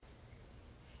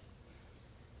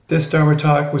This Dharma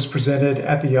talk was presented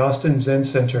at the Austin Zen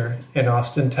Center in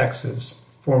Austin, Texas.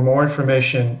 For more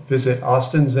information, visit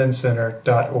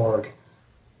austinzencenter.org.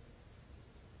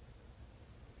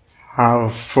 How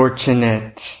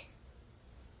fortunate,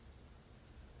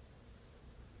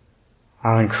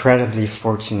 how incredibly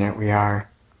fortunate we are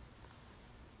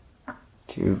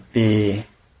to be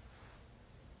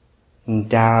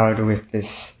endowed with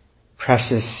this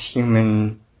precious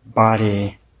human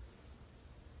body,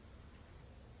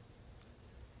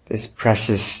 this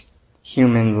precious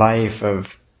human life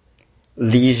of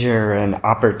leisure and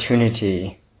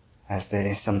opportunity, as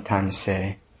they sometimes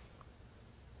say.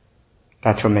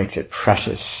 That's what makes it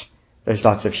precious. There's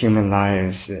lots of human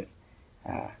lives that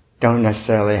don't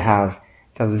necessarily have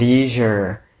the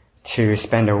leisure to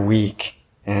spend a week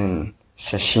in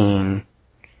sesshin,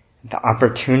 the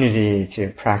opportunity to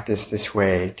practice this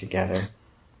way together.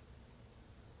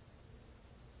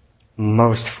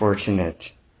 Most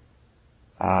fortunate.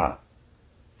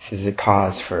 This is a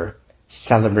cause for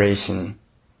celebration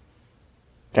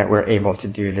that we're able to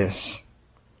do this,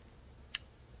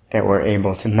 that we're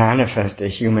able to manifest a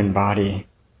human body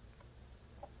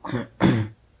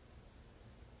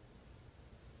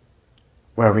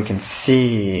where we can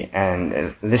see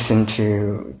and listen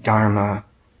to Dharma,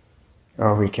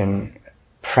 or we can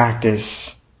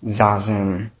practice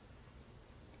Zazen.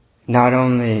 Not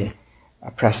only a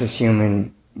precious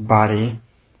human body,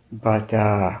 but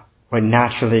what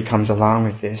naturally comes along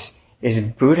with this is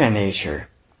Buddha nature.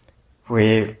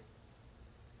 We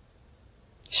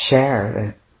share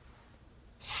the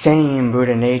same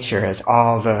Buddha nature as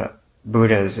all the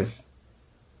Buddhas of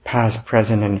past,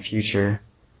 present, and future,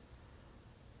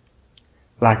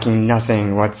 lacking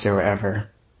nothing whatsoever.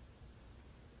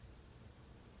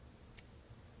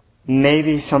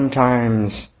 Maybe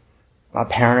sometimes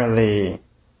apparently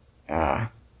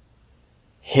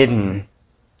hidden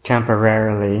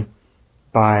temporarily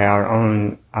by our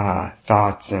own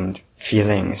thoughts and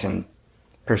feelings and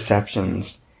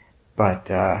perceptions, but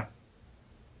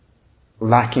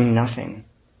lacking nothing,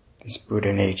 this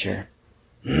Buddha nature.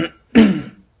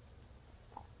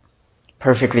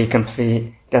 Perfectly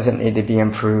complete, doesn't need to be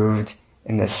improved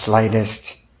in the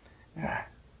slightest.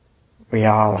 We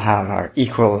all have our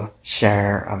equal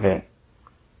share of it.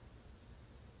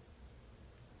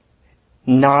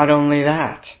 Not only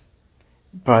that,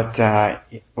 but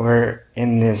we're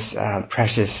in this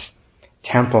precious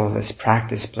temple, this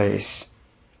practice place,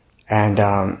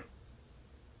 and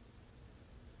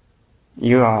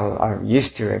you all are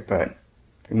used to it, but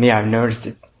for me, I've noticed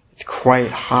it's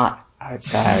quite hot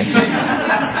outside.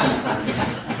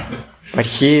 But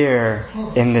here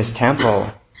in this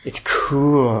temple, it's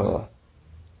cool.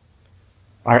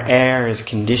 Our air is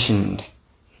conditioned.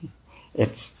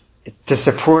 It's to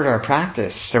support our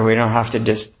practice, so we don't have to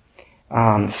just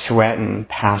sweat and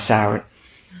pass out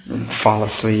and fall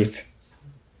asleep.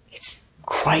 It's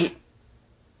quite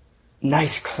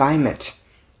nice climate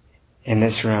in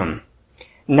this room.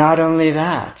 Not only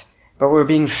that, but we're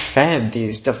being fed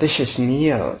these delicious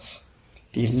meals,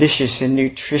 delicious and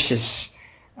nutritious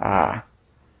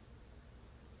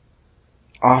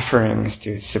offerings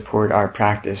to support our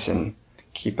practice and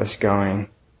keep us going.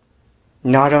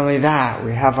 Not only that,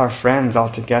 we have our friends all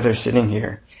together sitting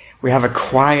here. We have a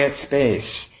quiet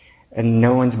space and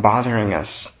no one's bothering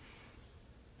us.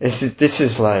 This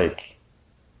is like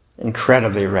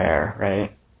incredibly rare,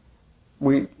 right?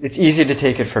 It's easy to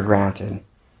take it for granted,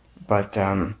 but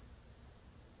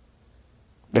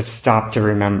let's stop to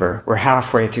remember. We're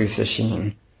halfway through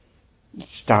sesshin.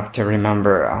 Let's stop to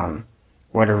remember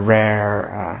what a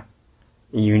rare,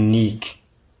 unique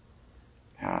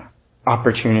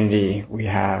opportunity we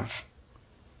have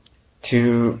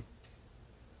to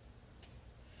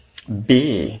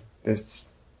be this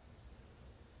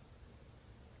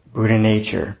Buddha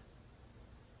nature,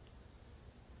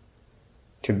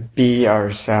 to be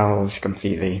ourselves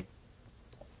completely.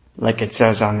 Like it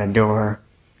says on the door,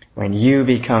 when you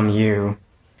become you,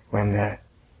 when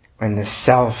the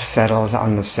self settles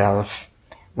on the self,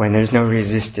 when there's no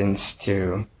resistance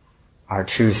to our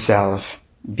true self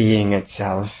being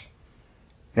itself,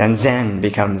 then Zen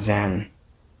becomes Zen.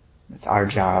 It's our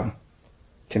job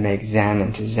to make Zen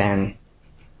into Zen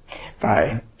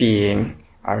by being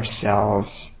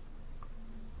ourselves.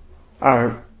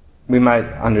 We might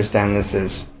understand this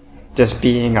as just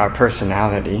being our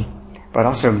personality, but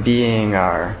also being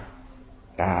our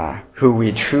who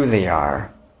we truly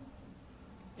are,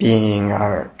 being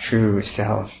our true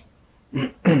self,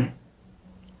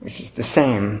 which is the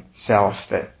same self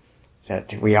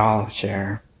that we all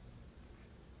share.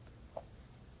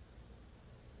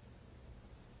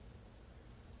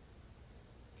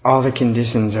 all the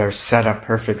conditions are set up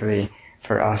perfectly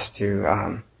for us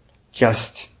to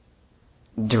just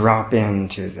drop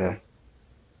into the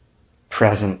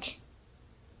present.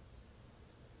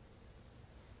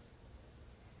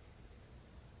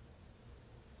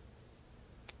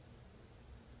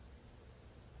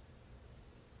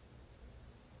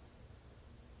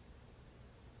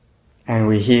 And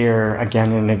we hear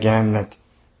again and again that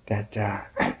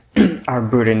our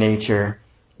Buddha nature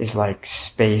is like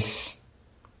space.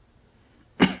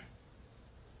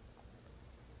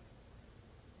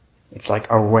 It's like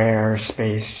aware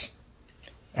space.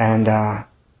 And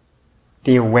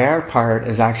the aware part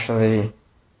is actually,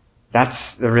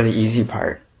 that's the really easy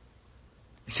part.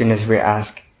 As soon as we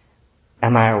ask,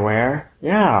 am I aware?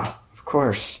 Yeah, of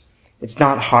course. It's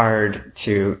not hard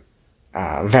to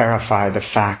verify the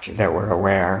fact that we're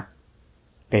aware.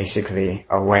 Basically,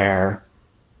 aware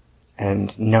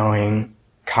and knowing,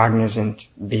 cognizant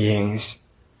beings.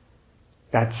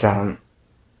 That's the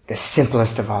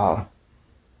simplest of all.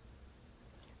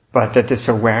 But that this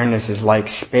awareness is like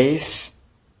space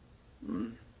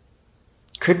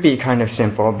could be kind of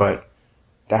simple, but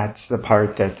that's the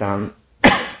part that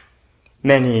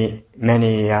many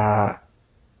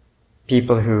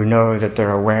people who know that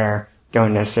they're aware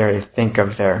don't necessarily think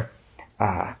of their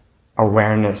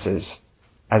awareness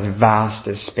as vast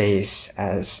as space,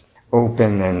 as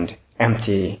open and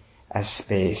empty as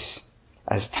space,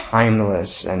 as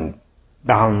timeless and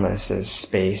boundless as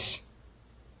space.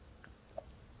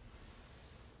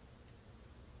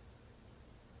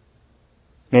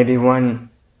 Maybe one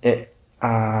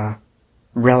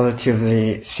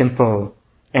relatively simple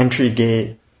entry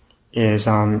gate is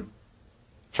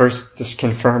first just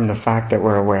confirm the fact that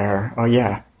we're aware. Oh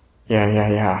yeah.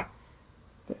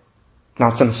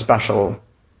 Not some special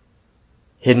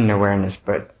hidden awareness,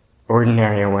 but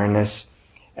ordinary awareness.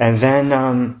 And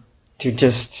then to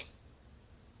just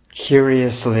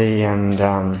curiously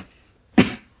and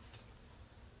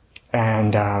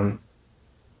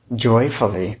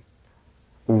joyfully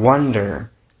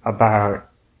wonder about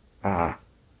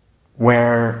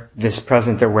where this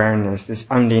present awareness, this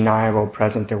undeniable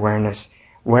present awareness,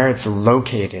 where it's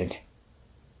located.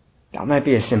 That might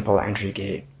be a simple entry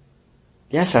gate.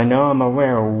 Yes, I know I'm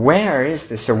aware. Where is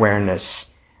this awareness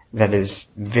that is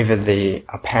vividly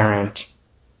apparent?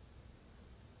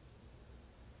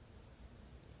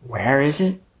 Where is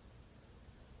it?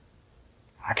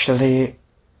 Actually,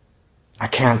 I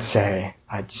can't say.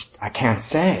 I can't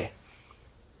say.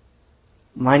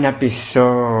 Might not be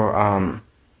so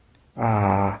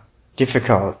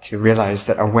difficult to realize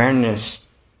that awareness,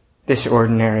 this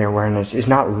ordinary awareness, is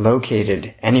not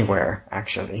located anywhere,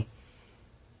 actually.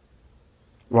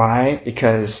 Why?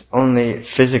 Because only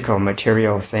physical,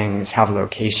 material things have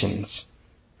locations.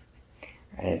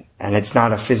 Right? And it's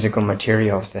not a physical,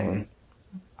 material thing,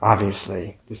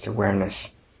 obviously, this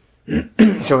awareness.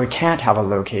 So it can't have a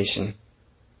location.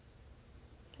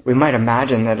 We might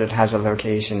imagine that it has a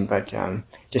location, but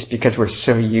just because we're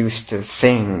so used to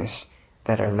things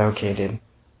that are located.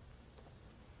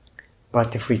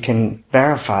 But if we can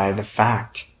verify the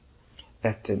fact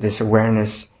that this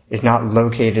awareness is not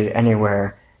located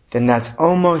anywhere, then that's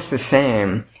almost the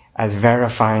same as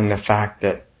verifying the fact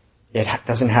that it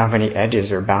doesn't have any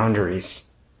edges or boundaries.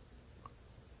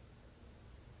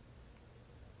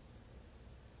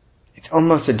 It's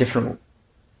almost a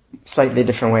slightly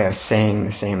different way of saying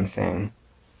the same thing.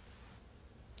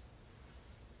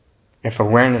 If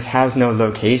awareness has no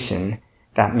location,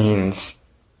 that means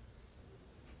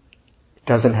it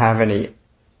doesn't have any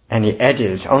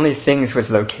edges. Only things with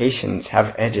locations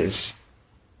have edges.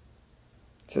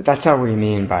 So that's how we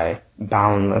mean by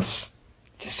boundless.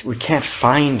 Just, we can't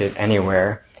find it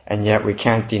anywhere, and yet we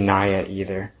can't deny it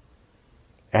either.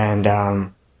 And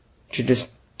to just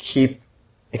keep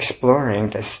exploring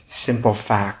this simple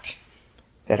fact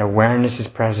that awareness is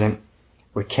present,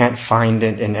 we can't find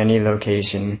it in any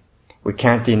location, we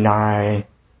can't deny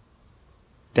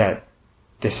that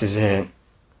this is it.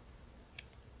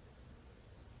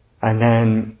 And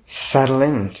then settle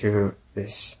into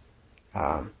this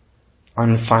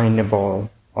unfindable,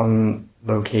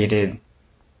 unlocated,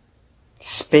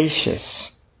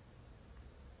 spacious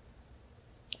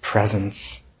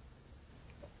presence.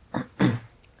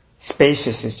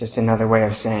 Spacious is just another way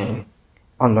of saying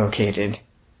unlocated.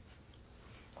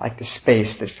 Like the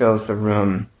space that fills the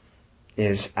room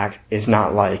is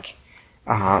not like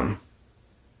the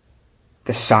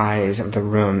size of the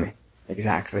room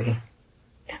exactly.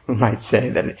 We might say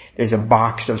that there's a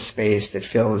box of space that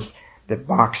fills the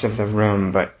box of the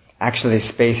room, but actually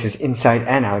space is inside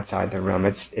and outside the room.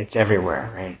 It's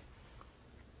everywhere, right?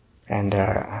 And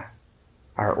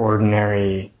our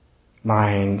ordinary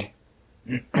mind,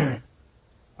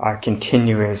 our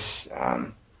continuous,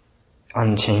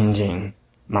 unchanging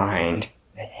mind,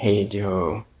 the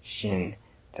heijo shin,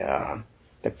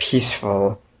 the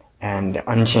peaceful and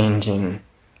unchanging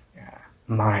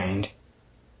mind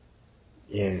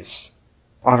is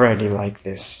already like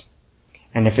this.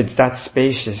 And if it's that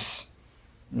spacious,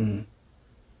 then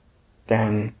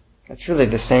that's really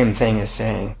the same thing as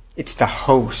saying it's the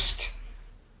host.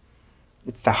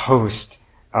 It's the host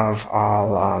of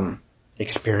all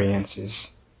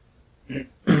experiences.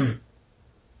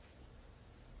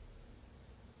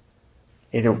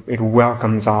 It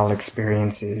welcomes all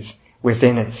experiences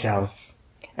within itself.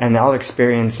 And all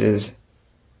experiences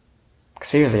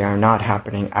clearly are not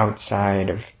happening outside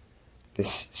of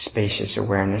this spacious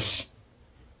awareness.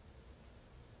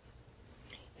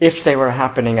 If they were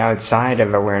happening outside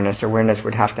of awareness, awareness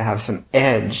would have to have some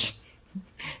edge,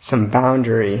 some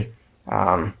boundary,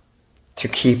 to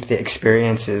keep the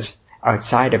experiences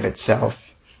outside of itself.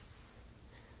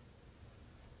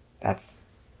 That's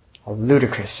a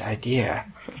ludicrous idea.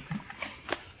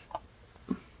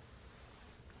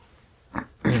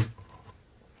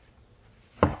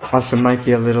 Also might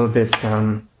be a little bit,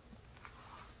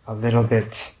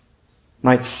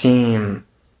 might seem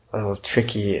a little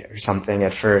tricky or something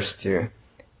at first to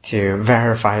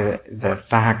verify the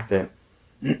fact that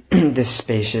this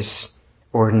spacious,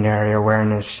 ordinary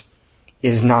awareness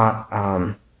is not,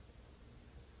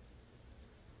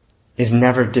 is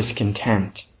never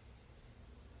discontent.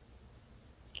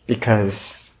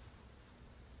 Because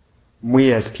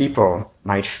we as people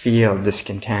might feel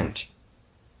discontent,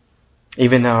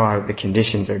 even though the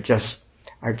conditions are just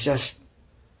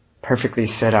perfectly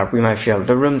set up. We might feel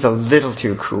the room's a little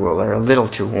too cool or a little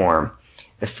too warm.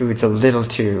 The food's a little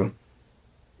too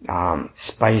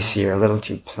spicy or a little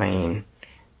too plain.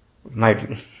 We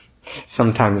might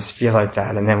sometimes feel like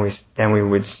that, and then we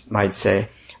might say,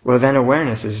 well, then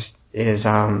awareness is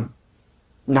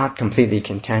not completely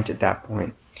content at that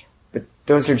point. But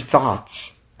those are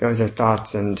thoughts. Those are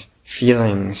thoughts and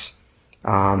feelings.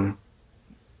 The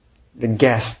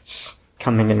guests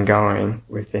coming and going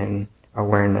within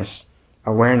awareness.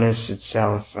 Awareness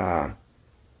itself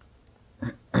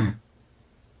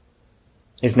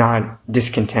is not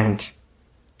discontent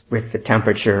with the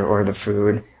temperature or the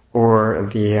food or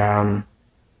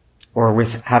or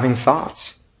with having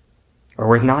thoughts or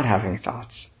with not having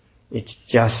thoughts. It's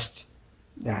just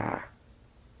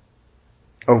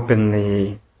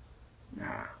openly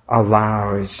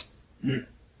allows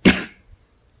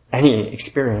any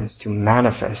experience to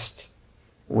manifest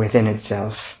within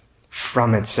itself,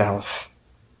 from itself,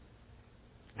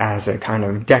 as a kind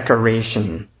of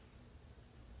decoration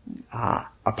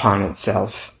upon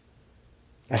itself,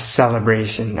 a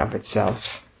celebration of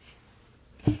itself.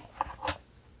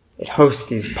 It hosts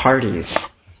these parties,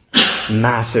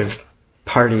 massive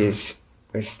parties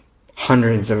with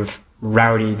hundreds of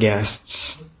rowdy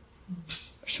guests,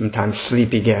 sometimes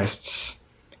sleepy guests,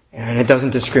 and it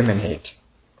doesn't discriminate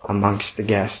amongst the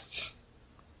guests.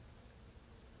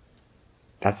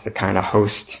 That's the kind of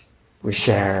host we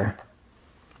share.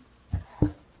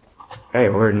 Very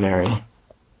ordinary.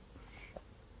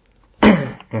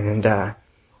 And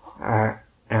our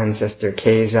ancestor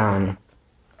Keizan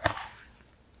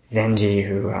Zenji,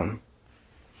 who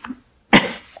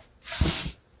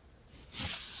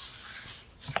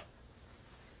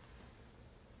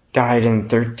died in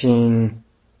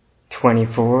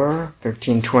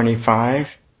 1325.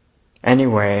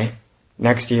 Anyway,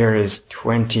 next year is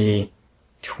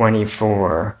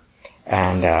 2024,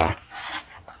 and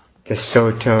the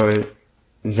Soto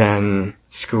Zen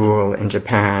school in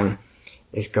Japan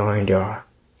is going to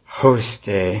host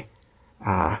a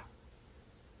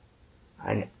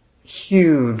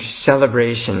huge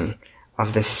celebration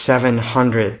of the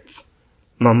 700th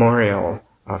memorial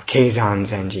of Keizan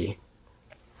Zenji.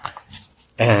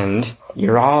 And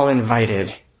you're all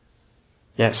invited.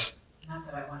 Yes? Not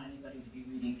that I want anybody to be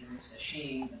reading there's a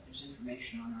shame, but there's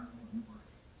information on our bulletin board.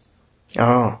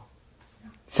 Oh.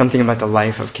 Something about the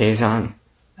life of Keizan?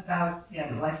 About,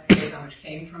 the life of Keizan, which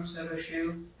came from Soto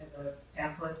Shu as a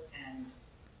pamphlet, and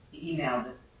the email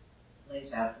that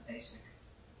lays out the basic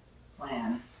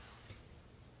plan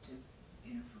to,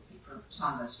 for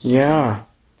sanghas. Yeah.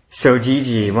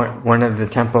 Sojiji, one of the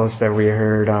temples that we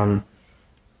heard,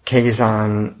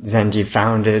 Keizan Zenji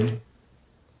founded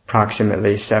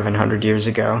approximately 700 years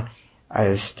ago,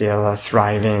 is still a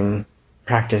thriving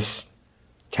practice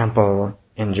temple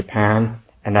in Japan,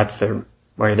 and that's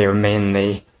where they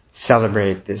mainly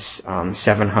celebrate this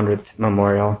 700th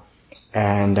memorial.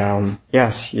 And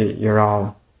yes, you're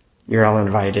all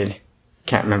invited.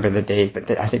 can't remember the date, but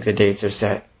I think the dates are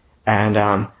set. And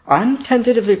I'm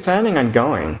tentatively planning on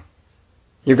going.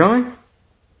 You going?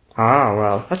 Ah,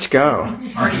 well, let's go.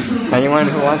 Anyone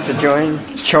who wants to join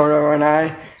Choro and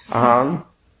I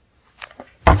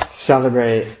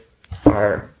celebrate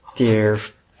our dear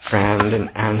friend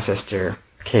and ancestor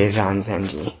Keizan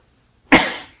Zenji.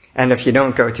 And if you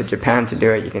don't go to Japan to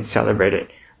do it, you can celebrate it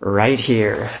right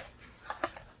here,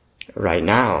 right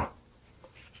now.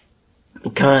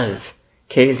 Because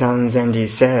Keizan Zenji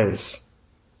says,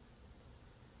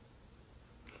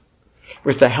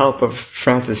 with the help of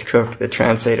Francis Cook, the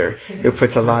translator, who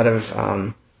puts a lot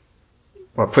of,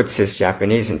 puts his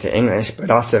Japanese into English,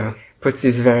 but also puts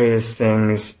these various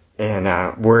things in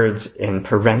words in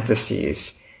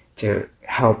parentheses to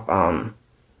help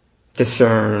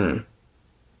discern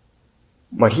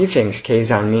what he thinks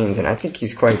Keizan means, and I think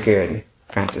he's quite good,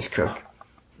 Francis Cook.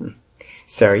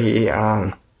 So he,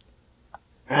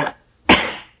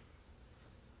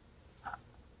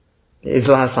 his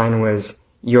last line was,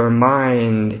 "Your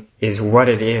mind is what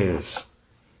it is."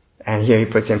 And here he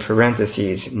puts in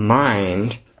parentheses,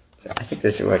 mind. So I think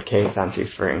this is what Keizan's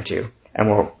referring to, and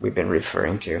what we've been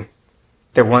referring to.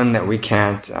 The one that we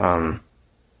can't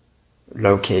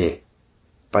locate,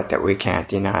 but that we can't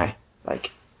deny.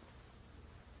 Like,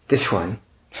 this one.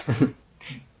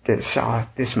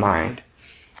 this mind.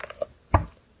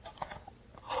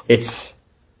 It's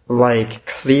like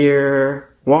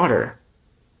clear water.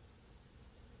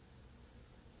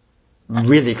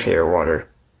 Really clear water.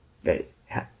 That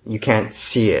you can't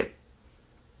see it.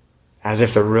 As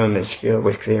if the room is filled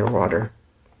with clear water.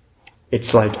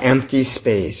 It's like empty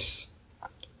space.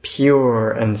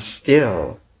 Pure and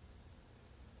still.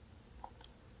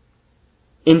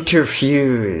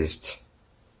 Interfused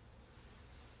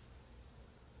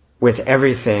with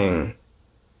everything,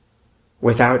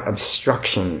 without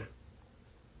obstruction,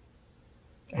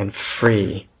 and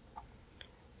free.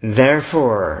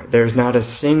 Therefore, there's not a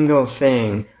single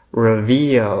thing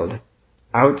revealed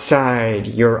outside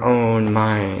your own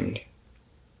mind.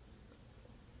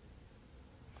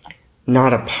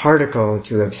 Not a particle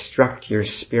to obstruct your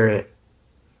spirit.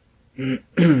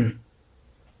 The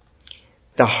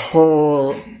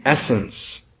whole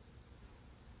essence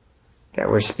that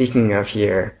we're speaking of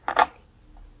here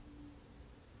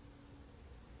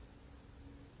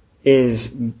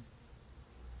is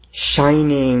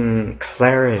shining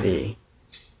clarity.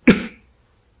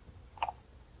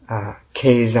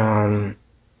 Keizan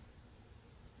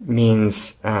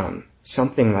means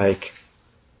something like,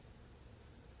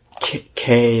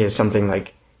 K is something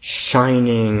like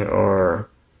shining or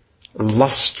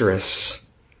lustrous,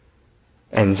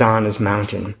 and Zan is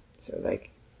mountain. So like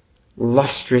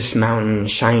lustrous mountain,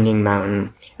 shining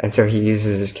mountain. And so he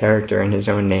uses his character and his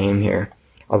own name here,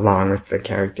 along with the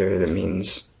character that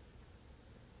means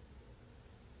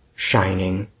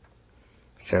shining.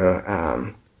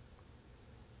 So,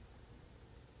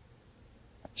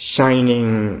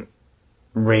 shining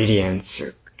radiance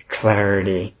or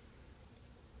clarity.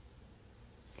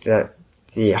 That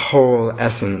the whole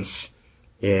essence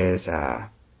is a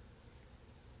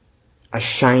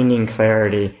shining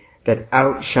clarity that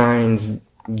outshines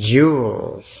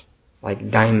jewels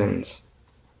like diamonds.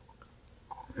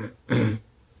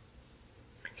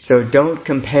 So don't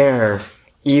compare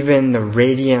even the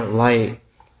radiant light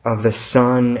of the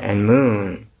sun and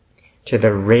moon to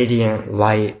the radiant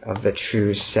light of the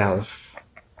true self.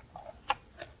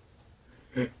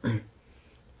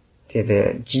 To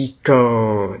the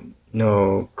Jiko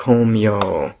no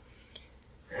Komyo,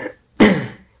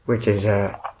 which is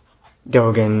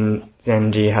Dogen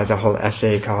Zenji has a whole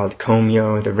essay called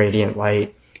Komyo, the Radiant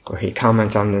Light, where he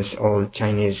comments on this old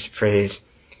Chinese phrase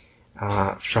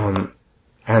from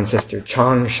ancestor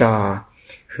Changsha,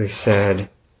 who said,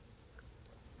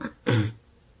 the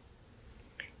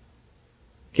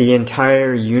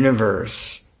entire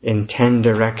universe in 10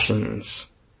 directions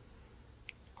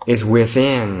is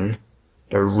within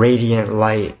the radiant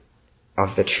light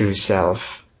of the true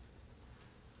self.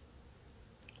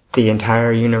 The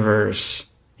entire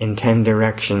universe in 10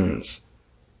 directions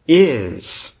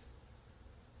is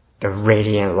the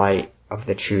radiant light of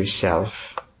the true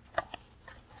self.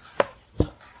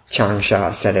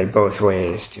 Changsha said it both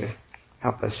ways to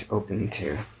help us open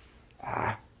to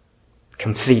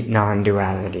complete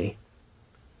non-duality.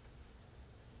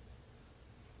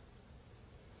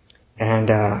 And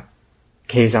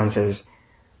Keizan says,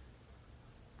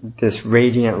 this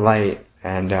radiant light,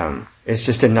 and it's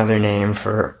just another name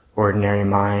for ordinary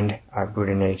mind, our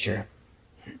Buddha nature.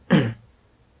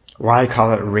 Why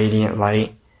call it radiant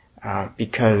light?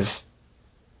 Because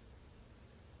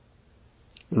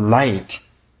light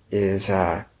is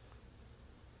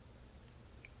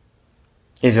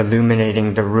is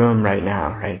illuminating the room right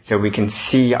now, right? So we can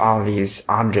see all these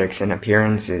objects and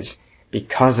appearances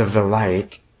because of the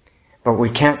light, but we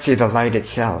can't see the light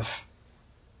itself.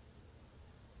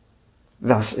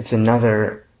 Thus, it's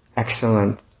another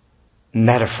excellent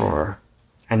metaphor,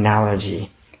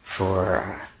 analogy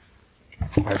for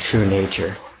our true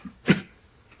nature.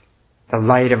 The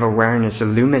light of awareness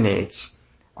illuminates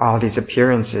all these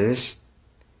appearances,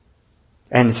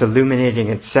 and it's illuminating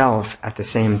itself at the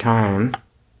same time.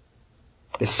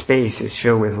 The space is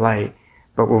filled with light,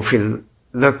 but if we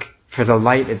look for the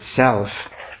light itself,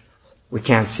 we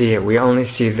can't see it. We only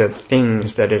see the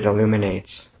things that it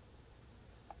illuminates.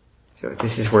 So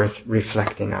this is worth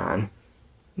reflecting on.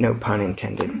 No pun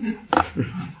intended.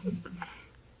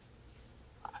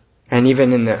 And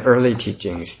even in the early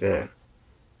teachings, the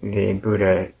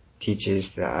Buddha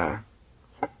teaches the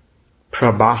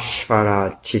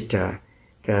prabhasvara citta,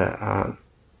 the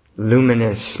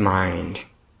luminous mind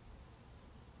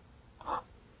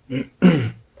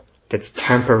that's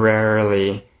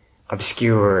temporarily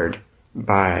obscured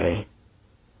by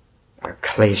our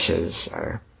kleshas,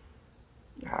 our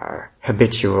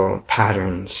habitual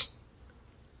patterns.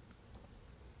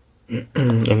 In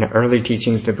the early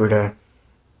teachings, the Buddha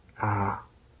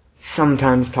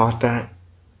sometimes taught that,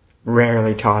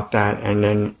 rarely taught that,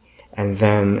 and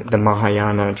then the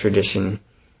Mahayana tradition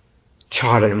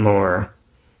taught it more.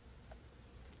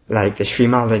 Like the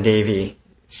Srimala Devi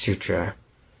Sutra,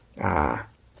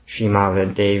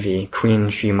 Srimala Devi, Queen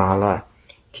Srimala,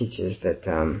 teaches that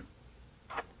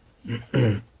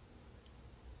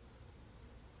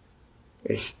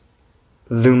this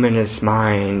luminous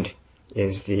mind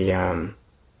is the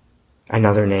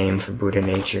another name for Buddha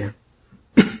nature.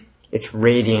 It's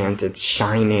radiant, it's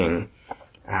shining,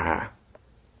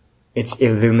 it's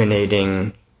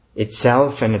illuminating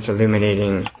itself and it's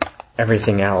illuminating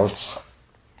everything else.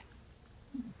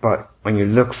 But when you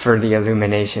look for the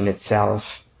illumination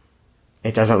itself,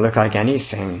 it doesn't look like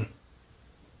anything.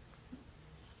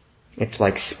 It's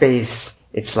like space,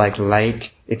 it's like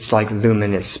light, it's like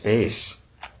luminous space.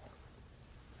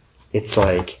 It's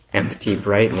like empty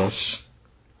brightness.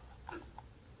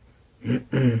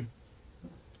 And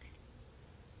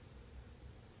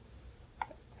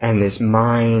this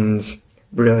mind's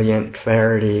brilliant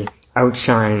clarity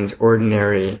outshines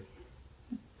ordinary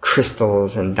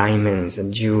crystals and diamonds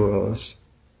and jewels.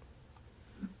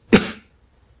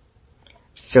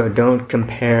 So don't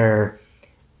compare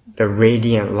the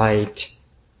radiant light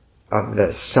of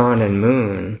the sun and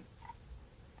moon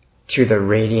to the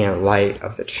radiant light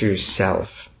of the true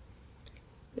self.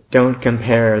 Don't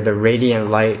compare the radiant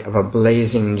light of a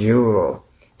blazing jewel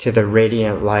to the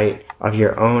radiant light of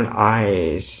your own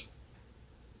eyes.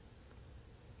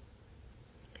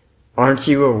 Aren't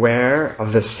you aware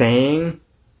of the saying,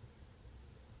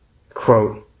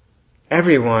 quote,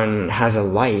 everyone has a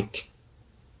light,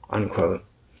 unquote.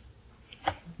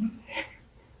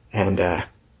 And are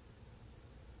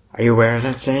you aware of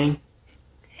that saying?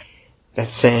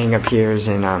 That saying appears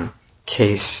in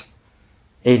case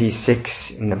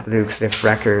 86 in the Blue Cliff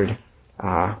record,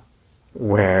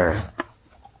 where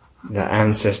the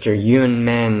ancestor Yun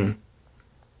Men,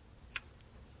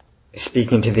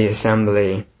 speaking to the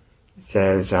assembly,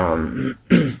 says,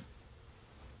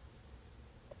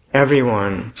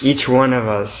 everyone, each one of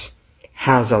us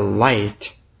has a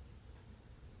light,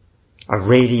 a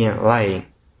radiant light,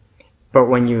 but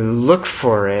when you look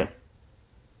for it,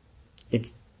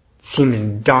 it seems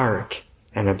dark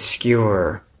and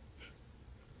obscure.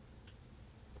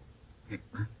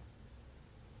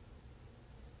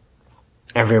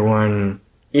 Everyone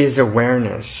is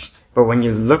awareness, but when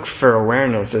you look for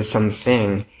awareness as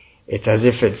something, it's as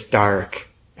if it's dark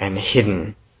and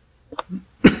hidden.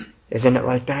 Isn't it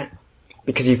like that?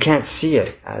 Because you can't see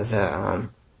it as an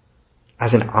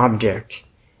object.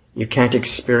 You can't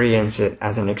experience it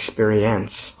as an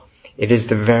experience. It is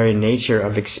the very nature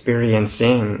of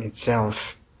experiencing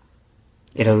itself.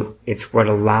 It's what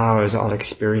allows all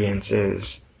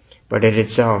experiences. But it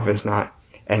itself is not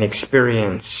an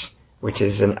experience, which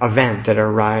is an event that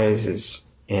arises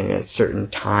in a certain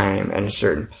time and a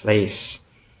certain place.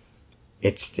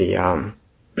 It's the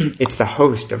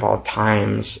host of all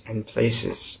times and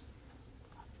places.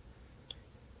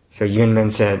 So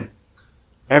Yunmen said,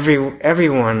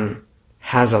 everyone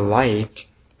has a light,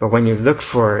 but when you look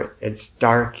for it, it's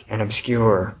dark and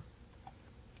obscure.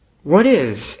 What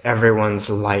is everyone's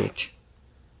light?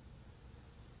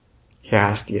 He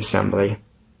asked the assembly.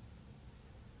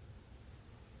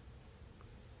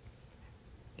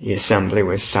 The assembly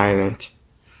was silent.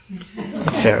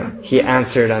 So he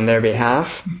answered on their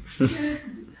behalf.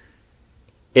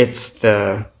 It's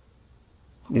the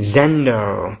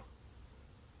Zendo,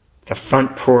 the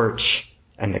front porch,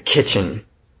 and the kitchen.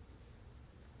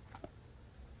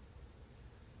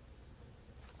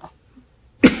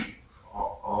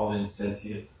 All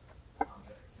insentient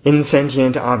objects.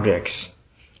 Insentient objects.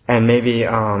 And maybe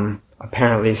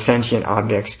apparently sentient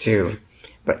objects too.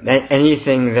 But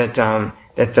anything that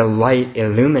the light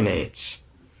illuminates.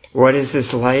 What is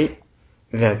this light?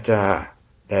 That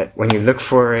when you look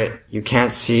for it, you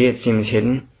can't see, it seems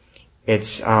hidden.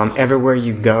 It's everywhere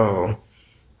you go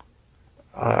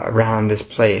around this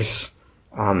place,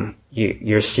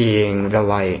 you're seeing the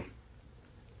light.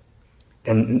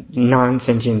 And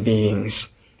non-sentient beings,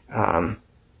 the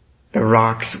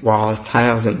rocks, walls,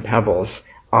 tiles, and pebbles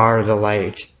are the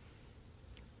light.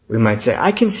 We might say,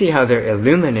 I can see how they're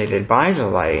illuminated by the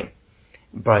light,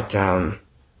 but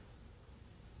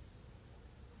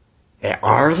they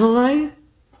are the light?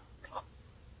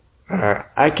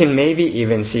 I can maybe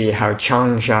even see how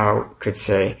Changsha could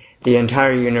say the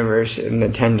entire universe in the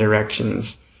 10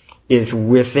 directions is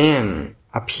within,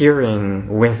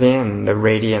 appearing within the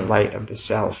radiant light of the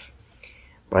self.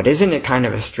 But isn't it kind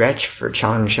of a stretch for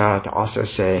Changsha to also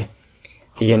say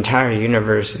the entire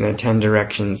universe in the 10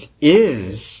 directions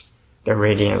is the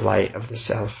radiant light of the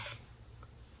self?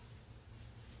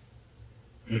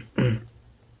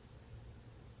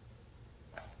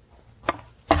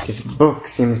 This book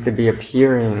seems to be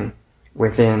appearing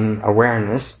within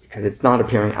awareness, because it's not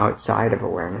appearing outside of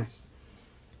awareness.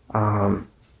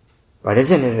 But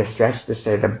isn't it a stretch to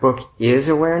say the book is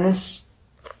awareness?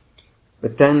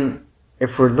 But then,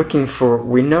 if we're looking for,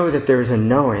 we know that there's a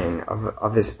knowing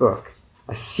of this book.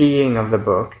 A seeing of the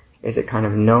book is a kind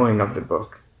of knowing of the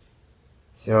book.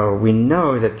 So we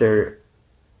know that there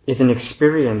is an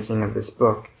experiencing of this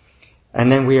book.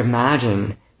 And then we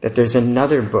imagine that there's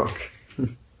another book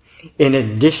in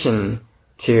addition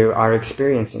to our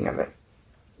experiencing of it,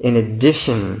 in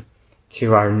addition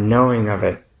to our knowing of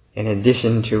it, in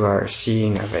addition to our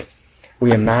seeing of it.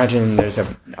 We imagine there's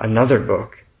another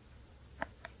book.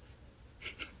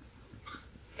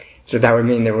 So that would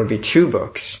mean there would be 2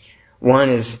 books.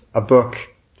 One is a book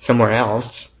somewhere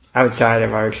else, outside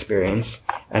of our experience,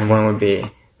 and one would be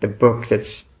the book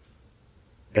that's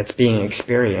being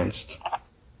experienced.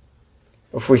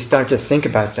 If we start to think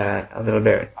about that a little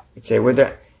bit, we'd say, well,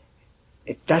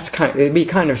 it'd be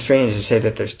kind of strange to say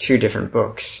that there's 2 different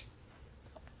books.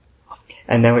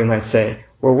 And then we might say,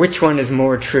 well, which one is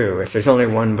more true if there's only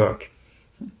one book?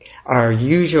 Our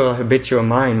usual habitual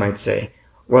mind might say,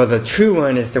 well, the true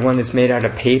one is the one that's made out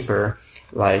of paper,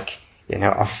 like,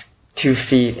 2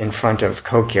 feet in front of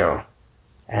Kokyo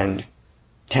and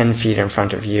 10 feet in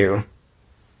front of you.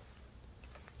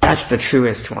 That's the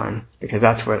truest one, because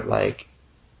that's what,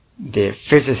 the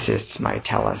physicists might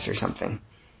tell us or something.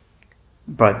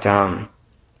 But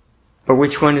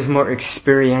which one is more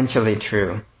experientially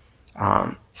true?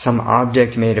 Some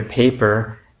object made of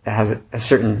paper that has a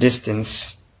certain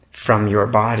distance from your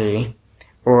body,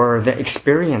 or the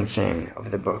experiencing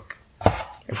of the book.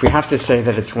 If we have to say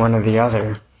that it's one or the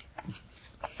other,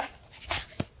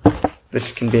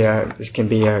 this can be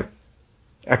a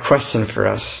question for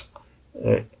us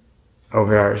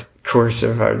over our course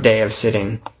of our day of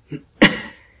sitting.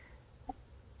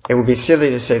 It would be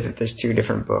silly to say that there's 2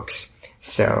 different books.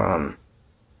 So,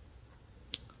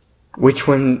 which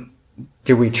one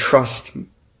do we trust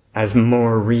as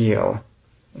more real?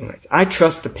 Anyways, I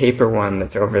trust the paper one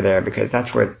that's over there, because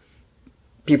that's what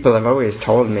people have always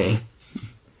told me.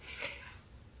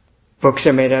 Books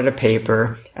are made out of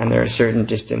paper, and they're a certain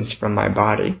distance from my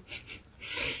body.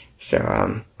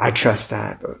 So, I trust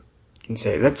that, but you can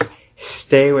say, let's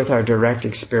stay with our direct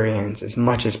experience as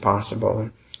much as possible.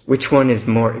 Which one is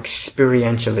more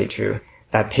experientially true?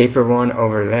 That paper one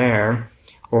over there,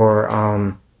 or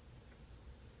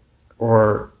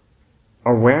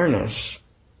awareness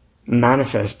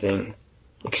manifesting,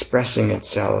 expressing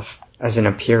itself as an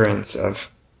appearance of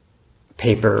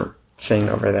paper thing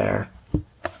over there.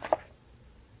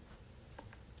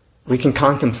 We can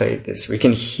contemplate this. We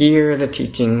can hear the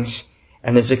teachings,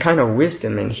 and there's a kind of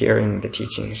wisdom in hearing the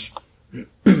teachings.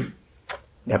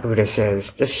 That Buddha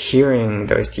says, just hearing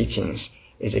those teachings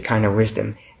is a kind of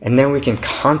wisdom. And then we can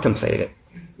contemplate it.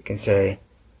 We can say,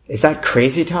 is that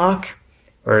crazy talk?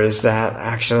 Or is that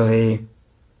actually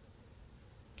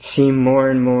seem more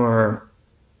and more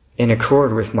in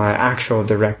accord with my actual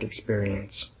direct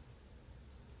experience?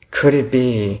 Could it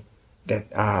be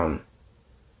that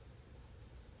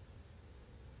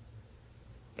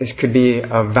this could be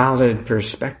a valid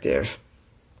perspective,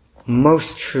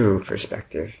 most true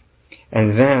perspective,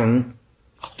 and then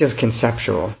still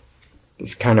conceptual,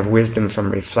 this kind of wisdom from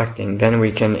reflecting? Then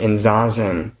we can, in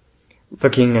Zazen,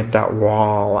 looking at that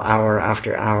wall hour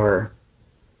after hour,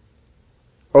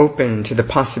 open to the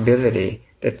possibility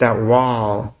that that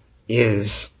wall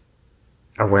is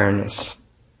awareness.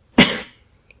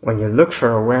 When you look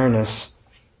for awareness,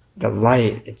 the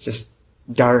light, it's just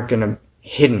dark and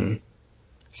hidden.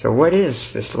 So what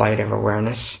is this light of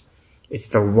awareness? It's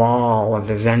the wall of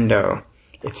the zendo.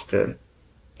 It's the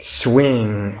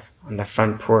swing on the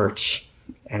front porch,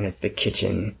 and it's the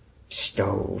kitchen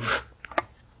stove.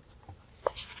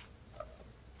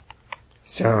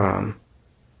 So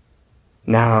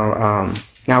now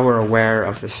we're aware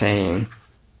of the saying.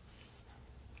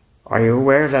 Are you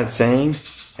aware of that saying?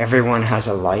 Everyone has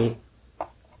a light.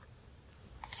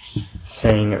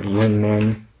 Saying of Yun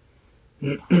Men.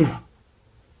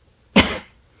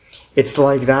 It's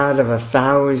like that of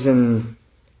 1,000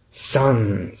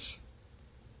 suns.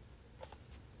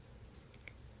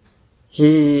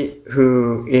 He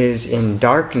who is in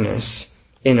darkness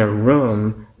in a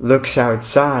room looks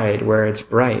outside where it's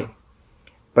bright.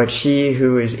 But she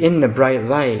who is in the bright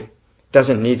light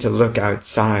doesn't need to look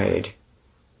outside.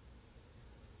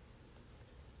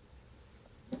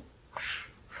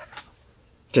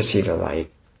 To see the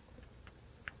light.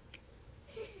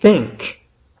 Think.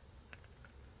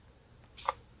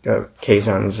 The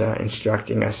Keizan's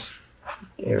instructing us.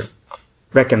 They're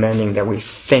recommending that we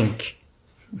think.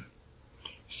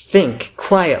 Think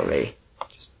quietly.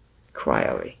 Just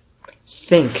quietly.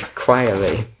 Think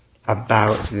quietly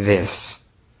about this.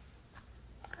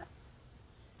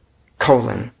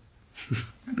 Colon.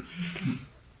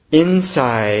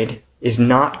 Inside is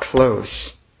not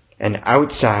close, and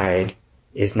outside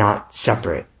is not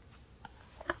separate.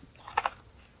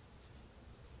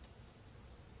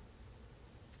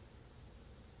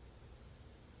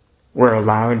 We're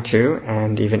allowed to,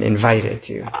 and even invited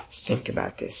to, think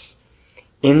about this.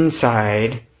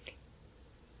 Inside,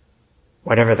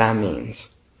 whatever that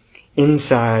means,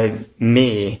 inside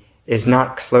me is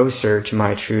not closer to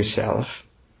my true self.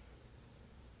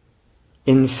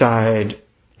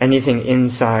 Anything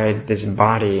inside this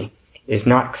body is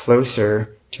not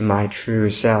closer to my true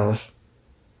self.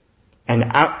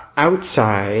 And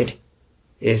outside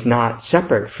is not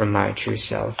separate from my true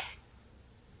self.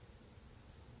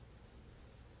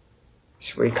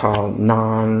 It's what we call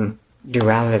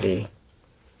non-duality.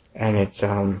 And it's,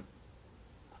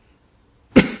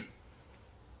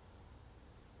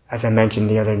 as I mentioned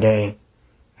the other day,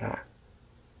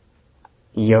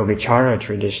 Yogacara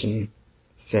tradition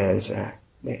says,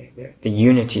 the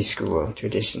unity school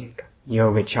tradition,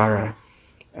 Yogacara,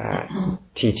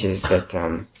 teaches that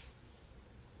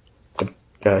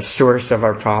the source of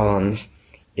our problems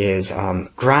is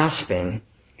grasping,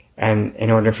 and in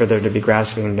order for there to be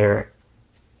grasping, there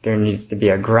needs to be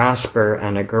a grasper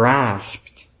and a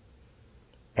grasped,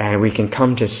 and we can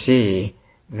come to see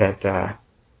that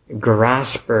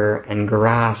grasper and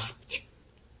grasped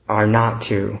are not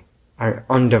two, are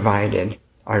undivided,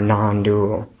 are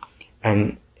non-dual,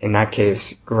 and in that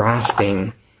case,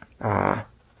 grasping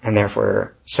and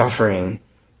therefore suffering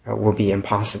will be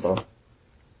impossible.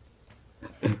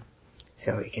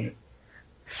 So we can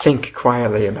think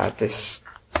quietly about this.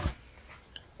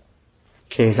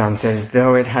 Keizan says,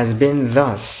 though it has been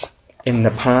thus in the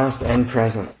past and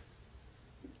present,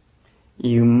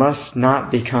 you must not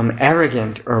become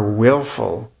arrogant or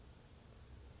willful.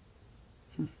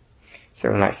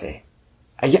 So when I say,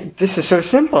 this is so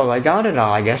simple, I got it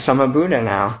all, I guess I'm a Buddha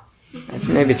now. That's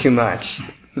maybe too much.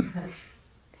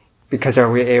 Because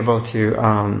are we able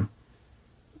to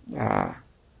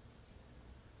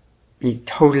be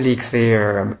totally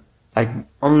clear? Like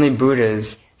only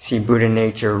Buddhas see Buddha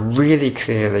nature really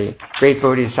clearly. Great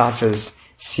bodhisattvas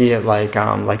see it like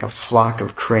a flock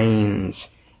of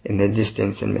cranes in the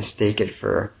distance and mistake it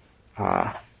for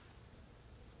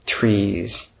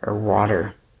trees or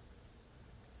water.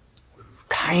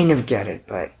 Kind of get it,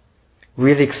 but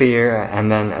really clear,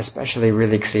 and then especially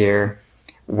really clear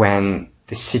when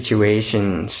the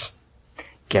situations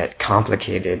get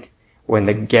complicated, when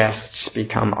the guests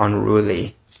become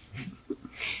unruly.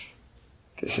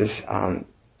 This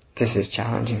is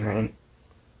challenging, right?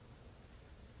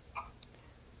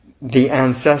 The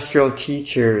ancestral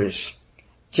teachers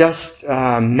just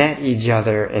met each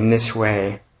other in this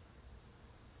way.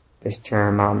 This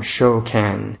term,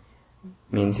 shoken,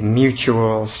 means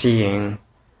mutual seeing,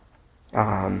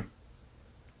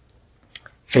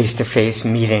 face-to-face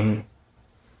meeting.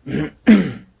 The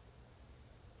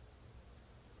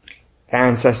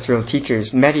ancestral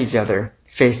teachers met each other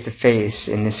face-to-face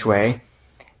in this way,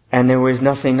 and there was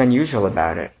nothing unusual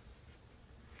about it.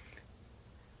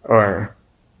 Or,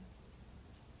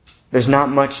 there's not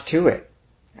much to it,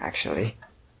 actually.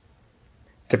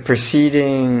 the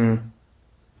preceding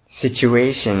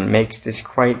situation makes this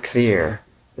quite clear,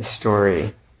 the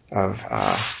story of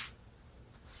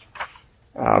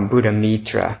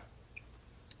Buddhamitra,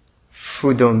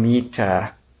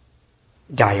 Buddhamitra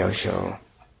Dayosho,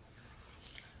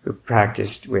 who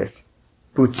practiced with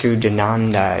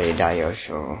Butsudananda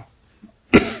Dayosho.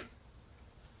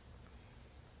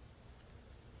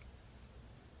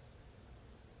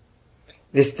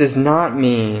 This does not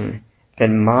mean that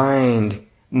mind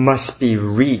must be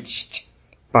reached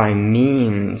by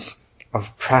means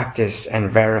of practice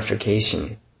and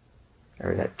verification,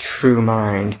 or that true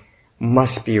mind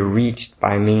must be reached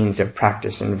by means of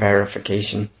practice and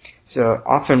verification. So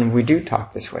often we do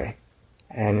talk this way,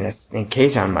 and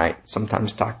Keizan might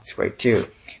sometimes talk this way too.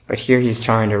 But here he's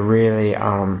trying to really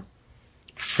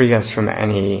free us from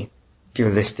any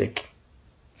dualistic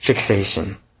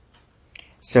fixation.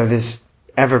 So this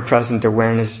ever-present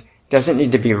awareness doesn't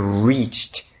need to be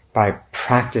reached by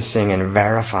practicing and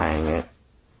verifying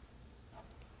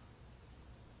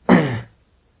it.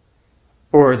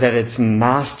 Or that it's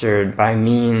mastered by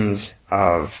means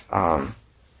of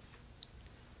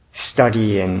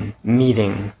study and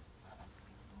meeting.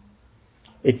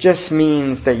 It just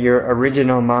means that your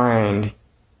original mind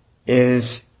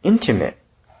is intimate.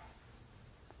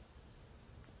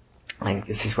 Like,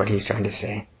 this is what he's trying to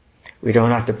say. We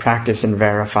don't have to practice and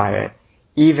verify it.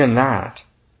 Even that,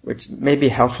 which may be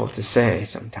helpful to say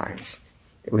sometimes,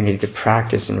 that we need to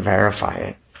practice and verify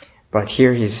it. But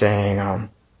here he's saying,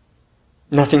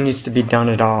 nothing needs to be done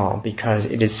at all because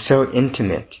it is so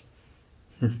intimate.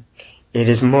 It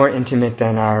is more intimate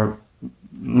than our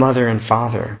mother and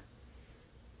father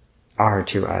are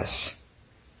to us.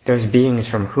 Those beings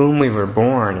from whom we were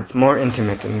born, it's more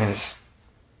intimate than this.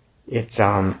 It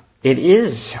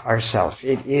is ourself.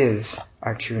 It is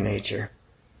our true nature.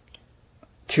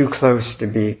 Too close to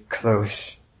be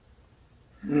close.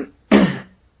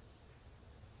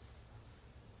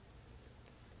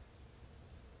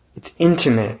 It's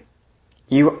intimate.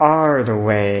 You are the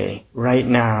way right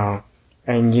now,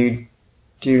 and you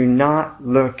do not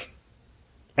look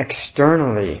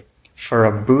externally for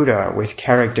a Buddha with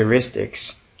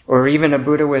characteristics, or even a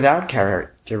Buddha without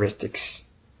characteristics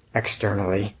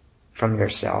externally from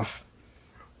yourself.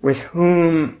 With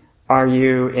whom are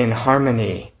you in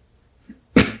harmony?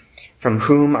 From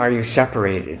whom are you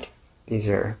separated? These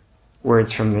are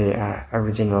words from the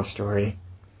original story.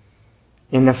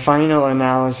 In the final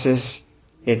analysis,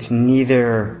 it's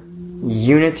neither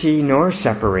unity nor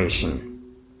separation,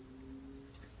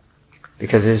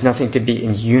 because there's nothing to be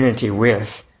in unity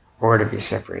with or to be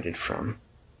separated from.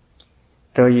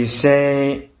 Though you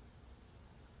say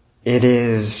it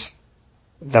is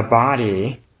the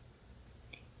body,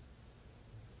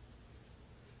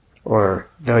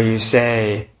 or though you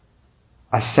say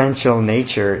essential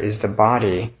nature is the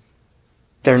body,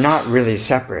 they're not really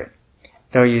separate.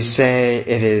 Though you say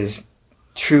it is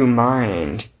true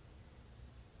mind,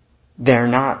 they're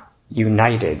not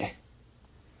united.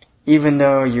 Even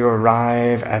though you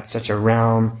arrive at such a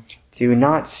realm, do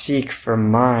not seek for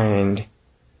mind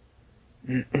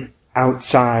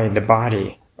outside the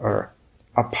body or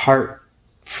apart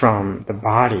from the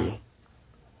body.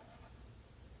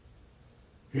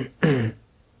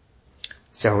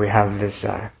 So we have this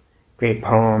great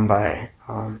poem by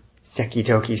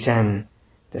Sekitoki Sen,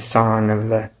 the Song of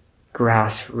the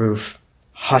Grass Roof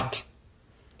Hut,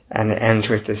 and it ends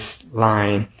with this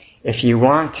line: if you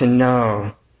want to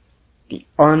know the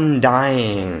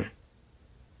undying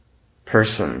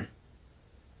person,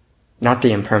 not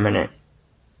the impermanent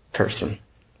person,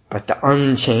 but the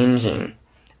unchanging,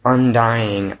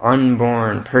 undying,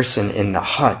 unborn person in the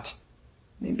hut,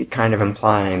 maybe kind of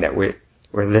implying that we're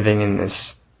living in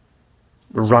this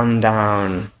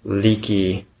run-down,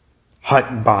 leaky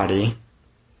hut body.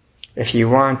 If you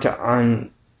want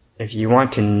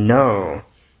to know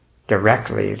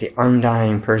directly the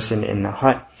undying person in the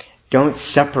hut, don't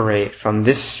separate from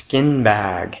this skin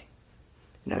bag.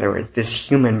 In other words, this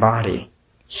human body,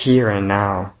 here and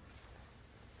now.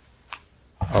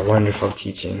 A wonderful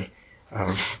teaching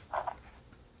of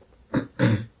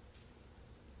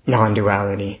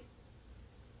non-duality.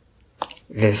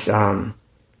 This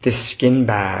skin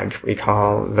bag we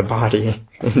call the body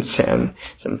in Zen.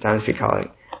 Sometimes we call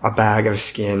it a bag of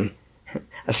skin.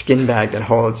 A skin bag that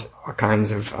holds all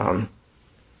kinds of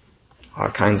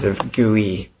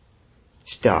gooey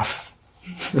stuff.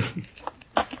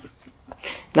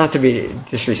 Not to be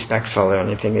disrespectful or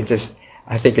anything,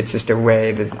 I think it's just a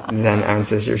way that Zen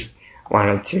ancestors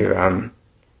wanted to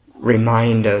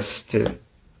remind us to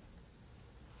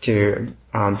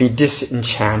be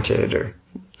disenchanted or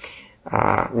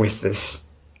with this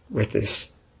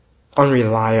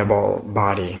unreliable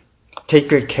body. Take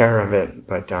good care of it,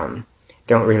 but don't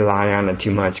rely on it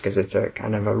too much because it's a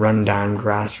kind of a rundown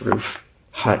grass roof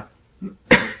hut.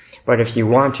 But if you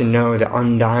want to know the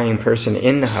undying person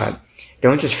in the hut,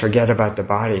 don't just forget about the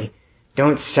body.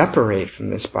 Don't separate from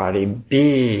this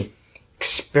body.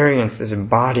 Experience this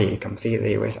body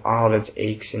completely with all its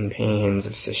aches and pains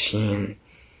of sesshin.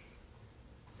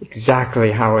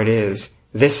 Exactly how it is.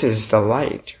 This is the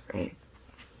light, right?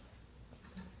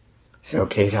 So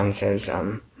Keizan says,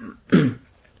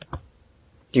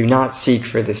 do not seek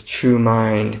for this true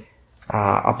mind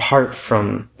apart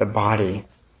from the body.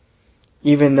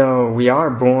 Even though we are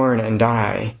born and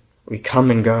die, we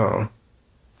come and go.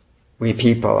 We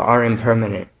people are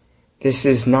impermanent. This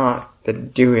is not the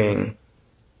doing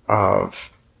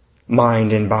of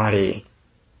mind and body.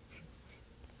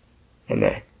 And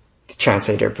the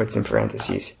translator puts in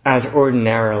parentheses, as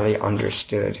ordinarily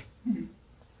understood.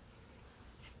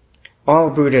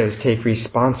 All Buddhas take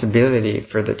responsibility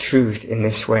for the truth in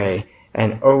this way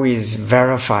and always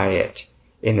verify it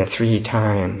in the 3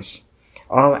 times.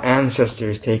 All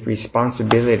ancestors take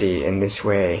responsibility in this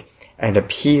way and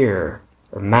appear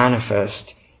or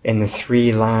manifest in the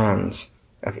 3 lands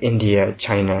of India,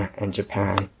 China, and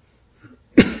Japan,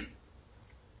 and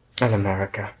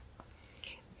America.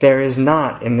 There is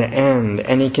not, in the end,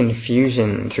 any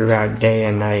confusion throughout day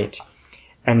and night,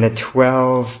 and the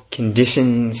 12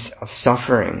 conditions of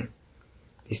suffering,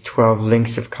 these 12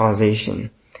 links of causation,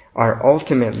 are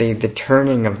ultimately the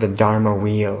turning of the Dharma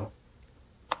wheel.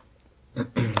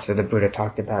 So the Buddha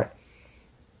talked about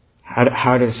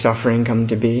how does suffering come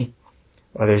to be?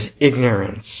 Well, there's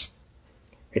ignorance.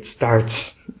 It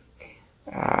starts,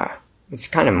 it's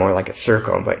kind of more like a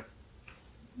circle, but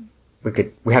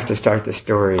we have to start the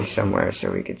story somewhere,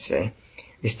 so we could say.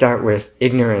 We start with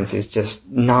ignorance is just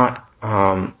not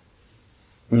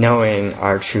knowing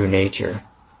our true nature.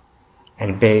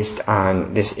 And based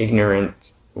on this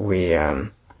ignorance, we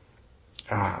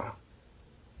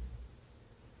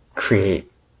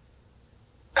create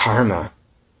karma.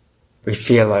 We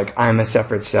feel like I'm a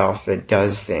separate self that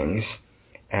does things,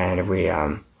 and we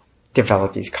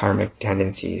develop these karmic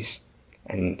tendencies,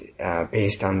 and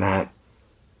based on that,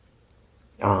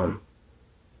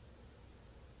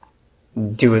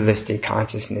 dualistic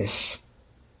consciousness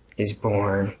is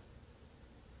born.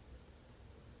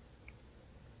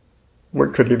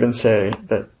 We could even say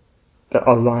that the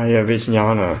alaya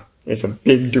vijnana is a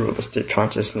big dualistic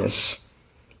consciousness,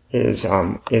 is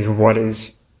what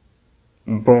is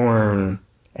born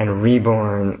and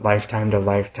reborn lifetime to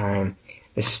lifetime.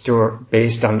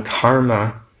 Based on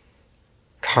karma.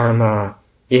 Karma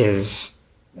is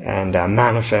and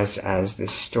manifests as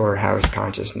this storehouse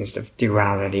consciousness of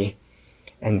duality,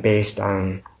 and based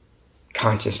on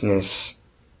consciousness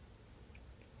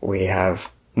we have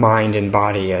mind and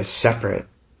body as separate,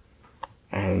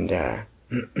 and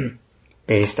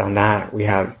based on that we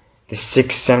have the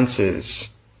 6 senses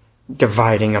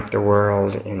dividing up the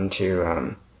world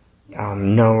into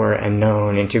knower and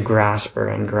known, into grasper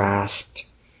and grasped.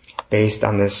 Based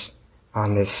on this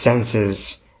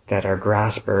senses that are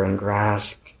grasper and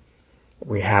grasped,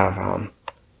 we have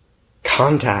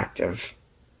contact of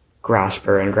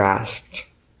grasper and grasped,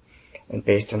 and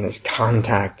based on this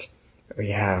contact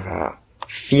we have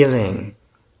feeling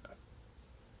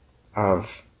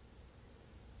of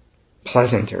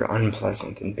pleasant or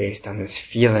unpleasant, and based on this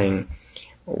feeling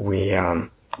we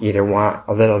either want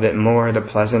a little bit more of the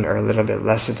pleasant or a little bit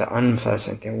less of the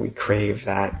unpleasant, and we crave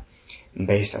that. And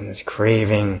based on this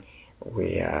craving,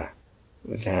 we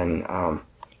then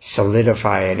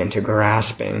solidify it into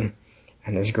grasping,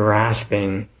 and this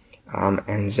grasping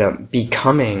ends up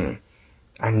becoming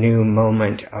a new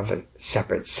moment of a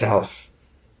separate self,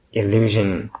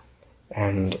 illusion,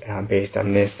 and based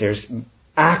on this there's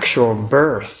actual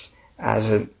birth as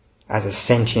a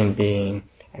sentient being,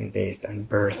 and based on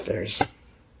birth there's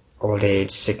old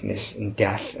age, sickness, and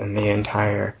death, and the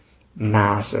entire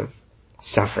mass of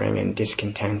suffering and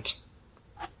discontent.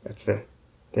 That's the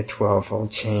 12-fold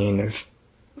chain of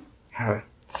how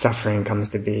suffering comes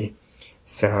to be.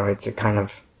 So it's a kind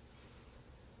of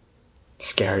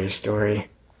scary story.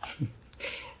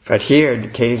 But here,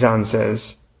 Keizan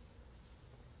says,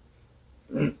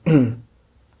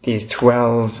 these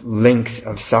 12 links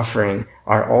of suffering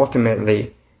are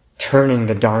ultimately turning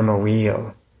the Dharma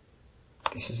wheel.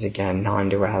 This is again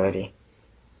non-duality.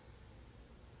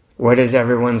 What is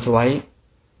everyone's light?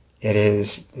 It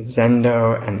is the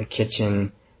zendo and the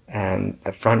kitchen and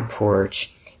the front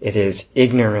porch. It is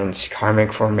ignorance,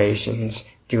 karmic formations,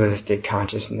 dualistic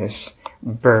consciousness,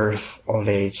 birth, old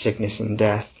age, sickness, and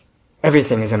death.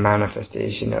 Everything is a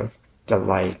manifestation of the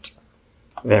light.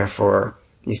 Therefore,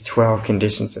 these 12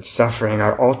 conditions of suffering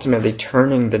are ultimately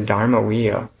turning the Dharma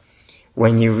wheel.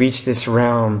 When you reach this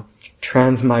realm,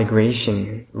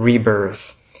 transmigration,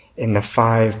 rebirth, in the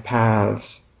 5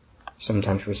 paths,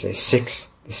 sometimes we say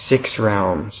the 6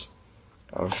 realms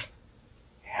of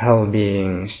hell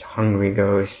beings, hungry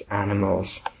ghosts,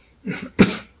 animals,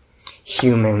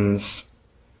 humans,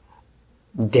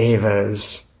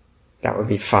 devas, that would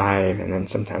be 5, and then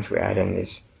sometimes we add in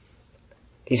these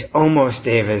almost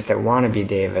devas that want to be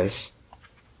devas,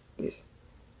 these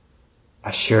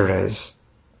asuras,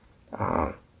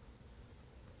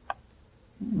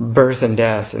 birth and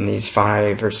death in these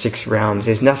 5 or 6 realms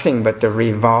is nothing but the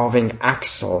revolving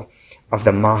axle of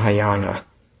the Mahayana,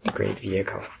 the great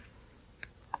vehicle.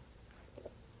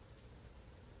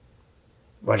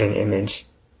 What an image.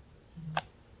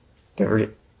 The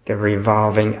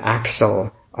revolving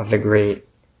axle of the great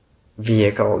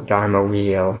vehicle, Dharma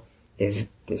wheel, is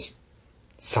this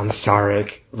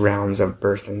samsaric realms of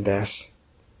birth and death.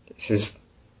 This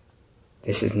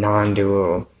is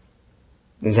non-dual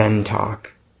Zen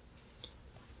talk.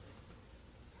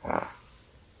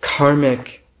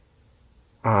 Karmic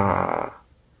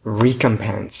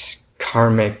recompense,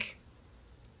 karmic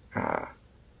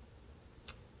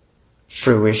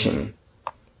fruition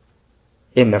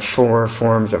in the 4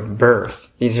 forms of birth.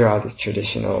 These are all the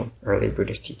traditional early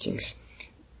Buddhist teachings.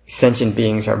 Sentient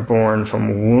beings are born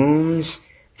from wombs,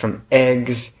 from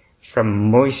eggs, from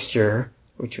moisture,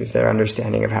 which was their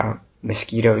understanding of how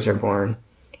mosquitoes are born,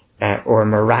 or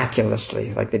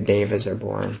miraculously, like the devas are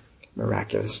born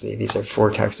miraculously. These are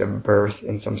 4 types of birth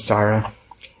in samsara,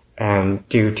 and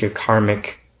due to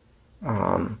karmic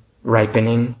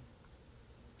ripening.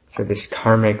 So this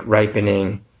karmic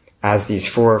ripening as these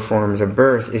 4 forms of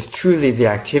birth is truly the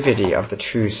activity of the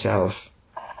true self.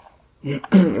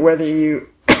 Whether you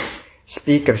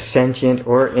speak of sentient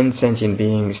or insentient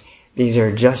beings, these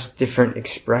are just different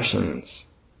expressions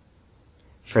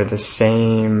for the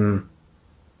same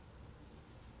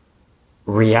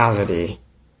reality.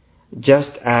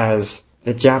 Just as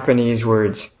the Japanese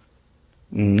words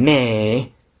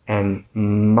me and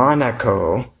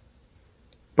manako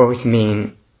both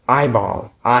mean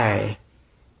eyeball, eye,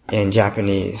 in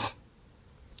Japanese.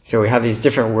 So we have these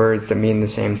different words that mean the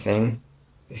same thing.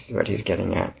 This is what he's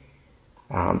getting at.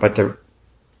 But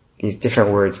these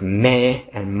different words, me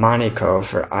and maniko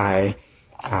for eye,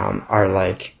 are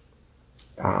like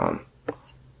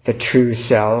the true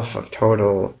self of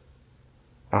total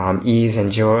ease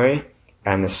and joy,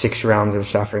 and the 6 realms of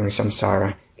suffering,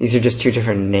 samsara. These are just 2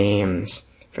 different names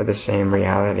for the same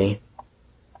reality.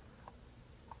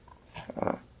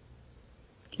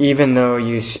 Even though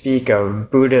you speak of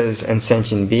Buddhas and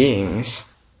sentient beings,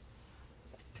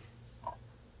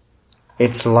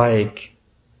 it's like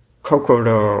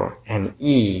kokoro and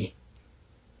e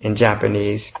in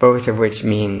Japanese, both of which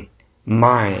mean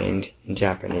mind in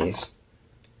Japanese.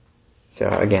 So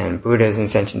again, Buddhas and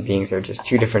sentient beings are just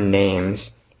 2 different names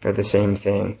for the same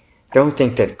thing. Don't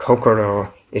think that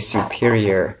kokoro is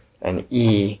superior and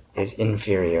e is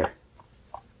inferior.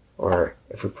 Or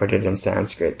if we put it in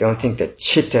Sanskrit, don't think that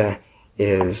chitta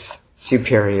is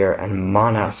superior and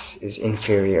manas is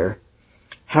inferior.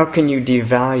 How can you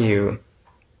devalue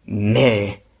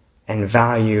me and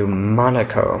value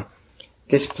manako?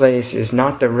 This place is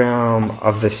not the realm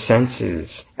of the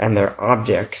senses and their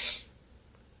objects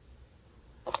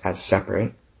as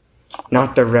separate,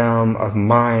 not the realm of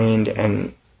mind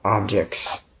and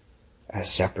objects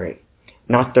as separate,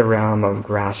 not the realm of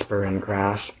grasper and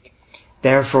grasp.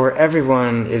 Therefore,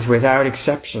 everyone is without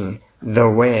exception the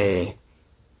way,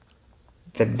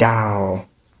 the Tao,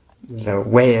 the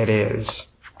way it is.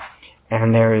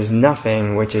 And there is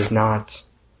nothing which is not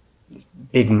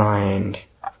big mind.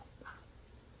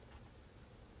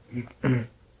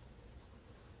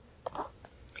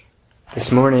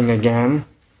 This morning again,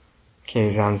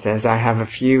 Keizan says, I have a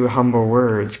few humble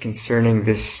words concerning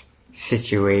this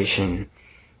situation.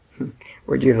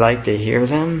 Would you like to hear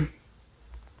them?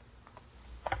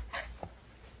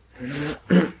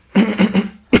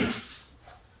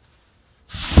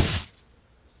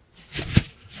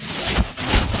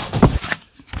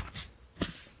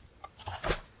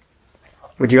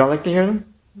 Would you all like to hear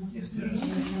them? Yes.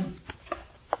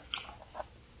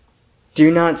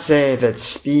 Do not say that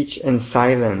speech and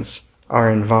silence are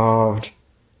involved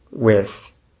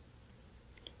with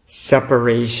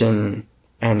separation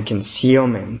and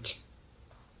concealment.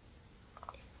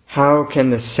 How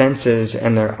can the senses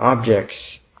and their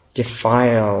objects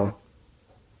defile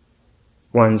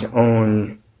one's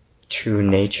own true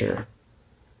nature?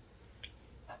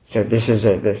 So this is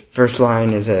the first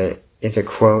line is a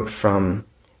quote from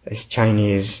this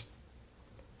Chinese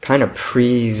kind of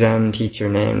pre-Zen teacher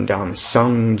named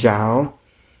Song Jiao,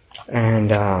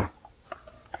 and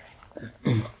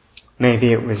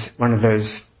maybe it was one of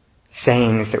those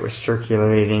sayings that was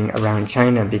circulating around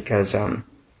China because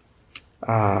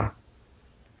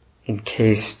in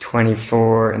case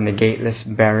 24 in the Gateless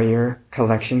Barrier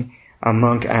collection, a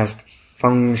monk asked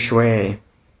feng shui.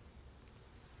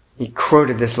 He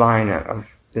quoted this line of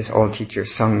this old teacher,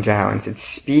 Song Jiao, and said,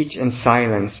 speech and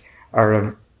silence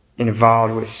are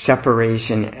involved with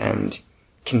separation and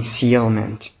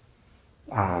concealment.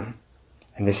 And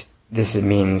this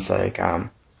means like,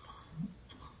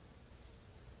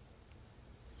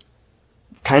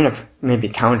 kind of maybe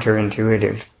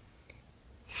counterintuitive.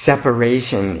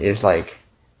 Separation is like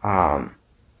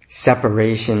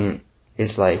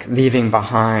leaving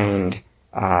behind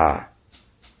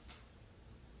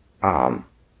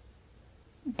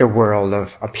the world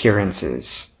of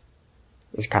appearances.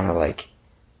 Is kind of like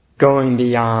going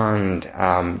beyond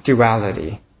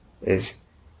duality is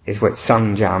what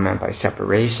Sung Jiao meant by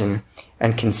separation,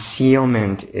 and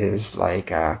concealment is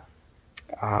like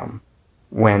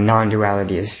when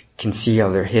non-duality is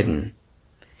concealed or hidden.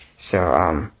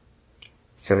 So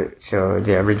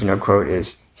the original quote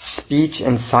is, speech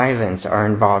and silence are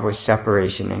involved with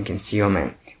separation and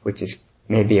concealment, which is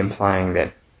maybe implying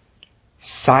that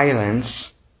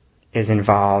silence is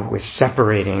involved with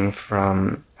separating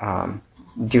from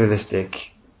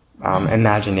dualistic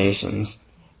imaginations,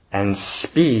 and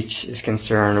speech is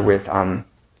concerned with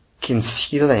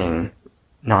concealing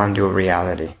non-dual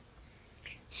reality.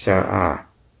 So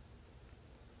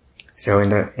in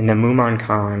the Mumon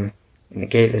Kan, in the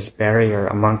Gateless Barrier,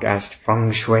 a monk asked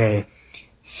feng shui,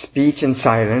 speech and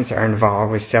silence are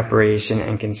involved with separation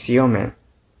and concealment.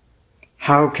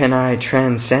 How can I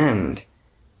transcend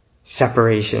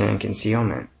separation and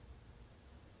concealment?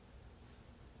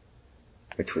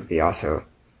 Which would be also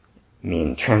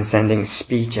mean transcending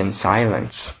speech and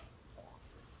silence.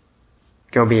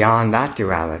 Go beyond that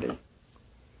duality.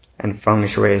 And feng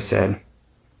shui said,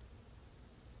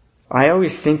 I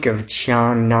always think of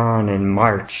Qiangnan in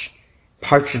March,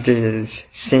 partridges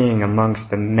sing amongst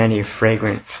the many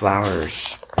fragrant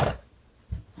flowers.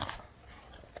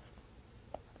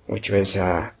 Which was,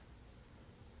 I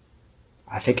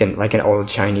think like an old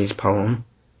Chinese poem.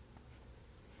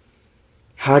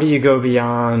 How do you go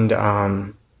beyond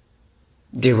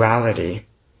duality?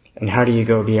 And how do you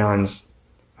go beyond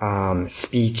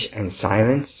speech and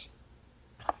silence?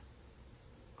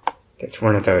 It's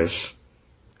one of those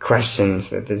questions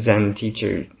that the Zen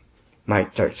teacher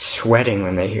might start sweating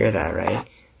when they hear that, right?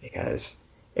 Because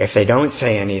if they don't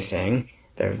say anything,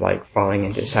 they're like falling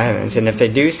into silence. And if they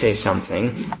do say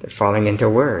something, they're falling into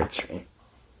words, right?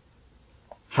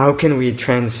 How can we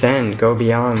transcend, go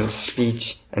beyond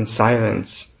speech and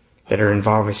silence that are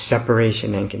involved with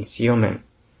separation and concealment?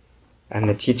 And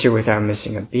the teacher, without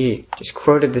missing a beat, just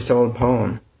quoted this old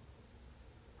poem.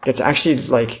 It's actually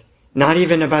like not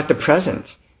even about the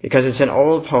present, because it's an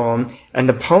old poem, and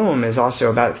the poem is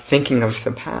also about thinking of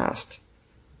the past.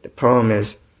 The poem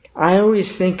is, I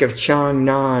always think of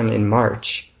Qiangnan in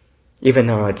March, even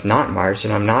though it's not March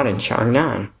and I'm not in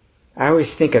Qiangnan. I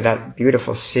always think of that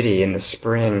beautiful city in the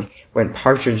spring when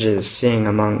partridges sing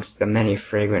amongst the many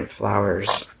fragrant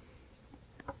flowers.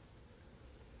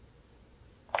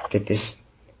 Did this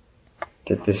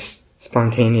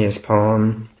spontaneous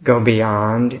poem go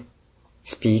beyond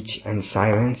speech and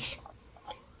silence?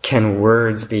 Can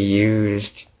words be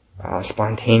used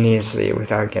spontaneously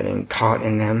without getting caught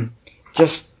in them,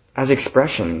 just as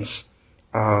expressions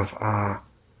of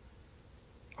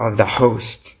the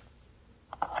host,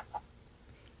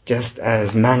 just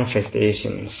as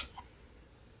manifestations,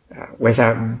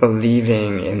 without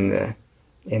believing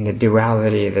in the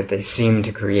duality that they seem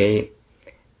to create?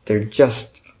 They're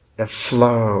just the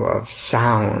flow of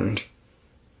sound,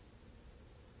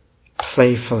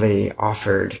 playfully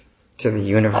offered to the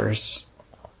universe.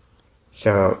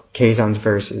 So, Keizan's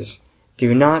verses,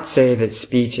 do not say that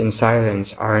speech and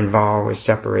silence are involved with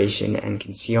separation and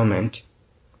concealment.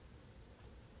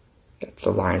 That's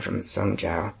the line from Song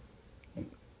Jiao.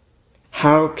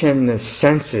 How can the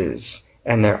senses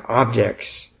and their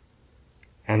objects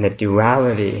and the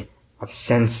duality of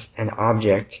sense and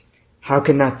object, how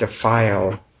can that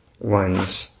defile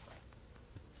one's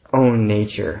own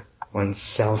nature, one's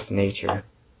self-nature?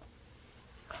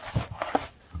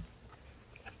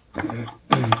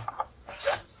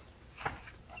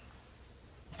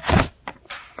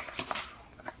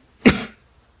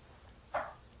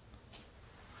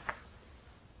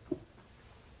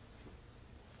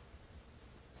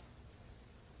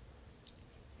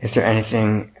 Is there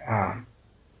anything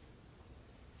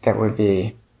that would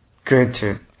be good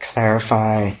to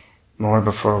clarify more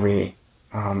before we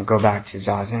go back to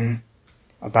Zazen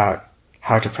about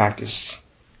how to practice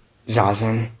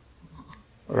Zazen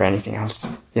or anything else?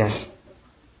 Yes?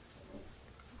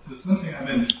 So something I've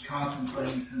been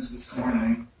contemplating since this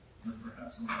morning, or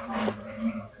perhaps a while longer, I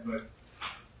don't know, because I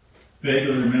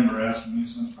vaguely remember asking you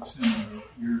something similar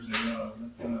years ago,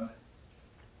 but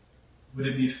would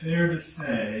it be fair to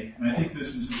say, and I think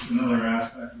this is just another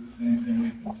aspect of the same thing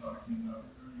we've been talking about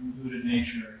regarding Buddha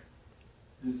nature,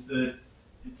 is that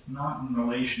it's not in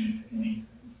relation to anything.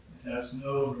 It has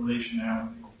no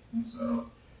relationality. And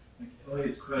so, like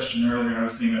Elliot's question earlier, I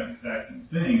was thinking about the exact same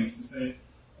thing, is to say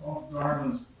all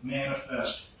dharmas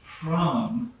manifest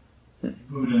from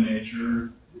Buddha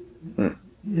nature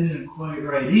isn't quite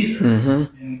right either.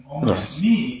 Mm-hmm. And almost to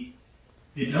me,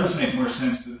 it does make more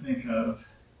sense to think of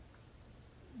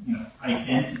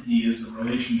identity as a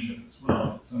relationship as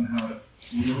well. That somehow it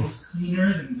feels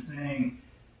cleaner than saying,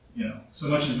 so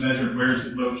much is measured, where is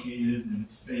it located in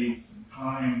space and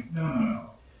time?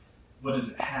 No. What does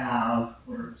it have?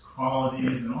 What are its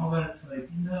qualities? And all that's like,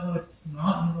 it's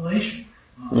not in relation.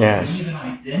 Yes. And even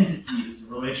identity is a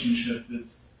relationship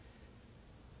that's...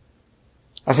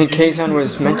 I think Keizan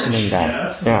was mentioning that.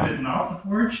 Yes. Yeah. Is it not the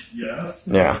porch? Yes.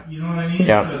 Yeah. You know what I mean?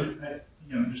 Yeah. So,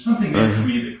 there's something there for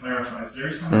me that clarifies.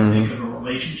 Every time I think of a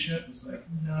relationship, it's like,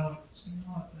 no, it's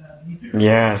not that either.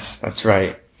 Yes, that's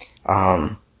right.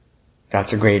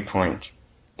 That's a great point.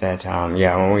 That,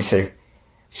 when we say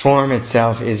form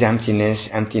itself is emptiness,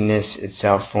 emptiness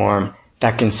itself form,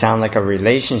 that can sound like a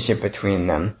relationship between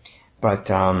them. But,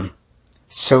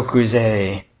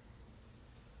 sokuze,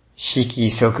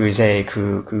 shiki sokuze,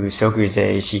 ku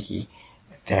sokuze shiki.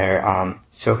 There,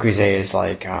 sokuze is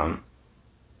like,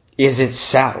 is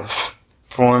itself.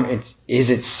 Form, is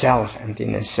itself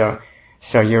emptiness.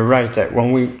 So you're right that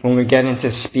when we get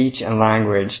into speech and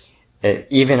language,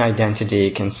 even identity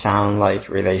can sound like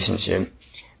relationship,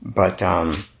 but,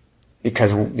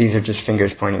 because these are just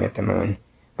fingers pointing at the moon.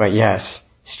 But yes,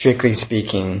 strictly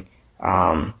speaking,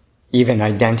 even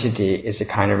identity is a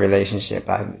kind of relationship.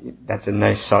 That's a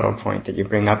nice subtle point that you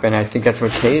bring up, and I think that's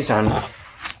what Keizan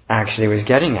actually was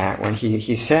getting at when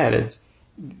he said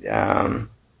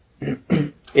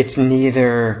it's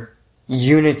neither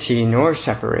unity nor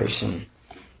separation.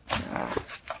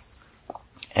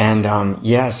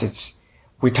 Yes,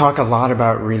 we talk a lot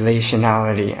about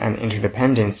relationality and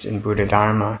interdependence in Buddha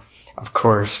Dharma. Of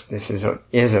course, this is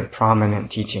a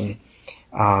prominent teaching.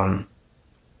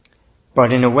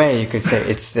 But in a way, you could say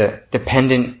it's the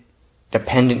dependent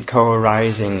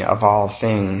co-arising of all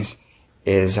things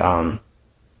is a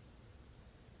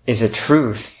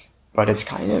truth, but it's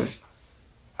kind of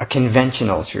a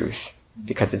conventional truth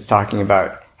because it's talking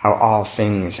about how all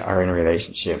things are in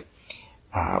relationship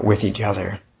with each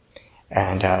other.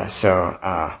 And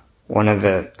so one of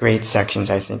the great sections,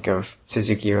 I think, of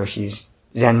Suzuki Roshi's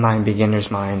Zen Mind,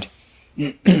 Beginner's Mind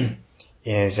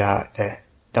is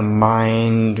the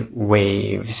mind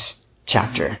waves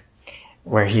chapter,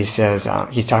 where he says,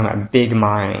 he's talking about big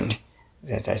mind,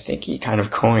 that I think he kind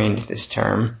of coined this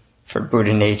term for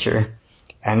Buddha nature.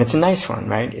 And it's a nice one,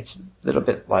 right? It's a little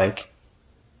bit like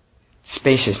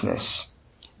spaciousness.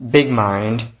 Big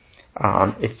mind,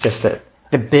 it's just that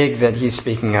the big that he's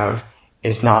speaking of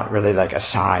is not really like a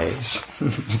size.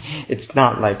 It's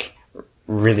not like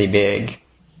really big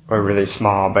or really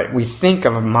small, but we think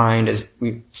of a mind as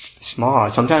small.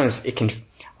 Sometimes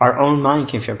our own mind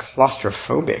can feel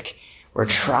claustrophobic. We're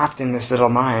trapped in this little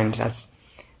mind. That's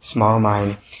small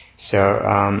mind.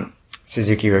 So,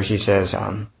 Suzuki Roshi says,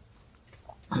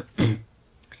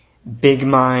 big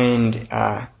mind,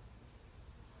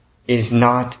 is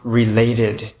not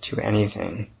related to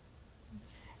anything.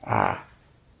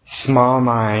 Small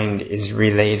mind is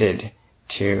related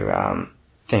to,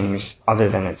 things other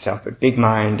than itself, but big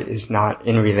mind is not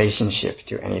in relationship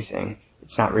to anything.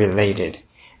 It's not related.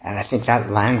 And I think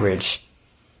that language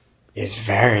is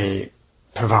very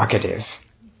provocative.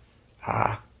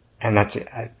 And that's,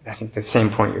 I think the same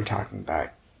point you're talking about.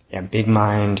 Yeah, big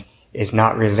mind is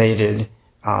not related.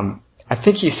 I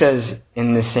think he says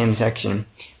in this same section,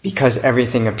 because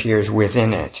everything appears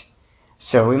within it.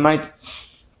 So we might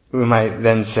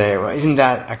then say, well, isn't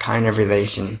that a kind of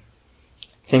relation?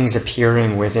 Things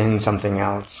appearing within something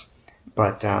else.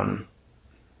 But,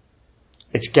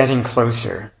 it's getting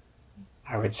closer,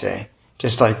 I would say.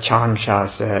 Just like Changsha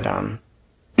said,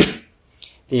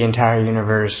 the entire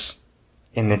universe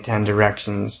in the 10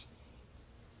 directions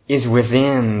is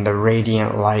within the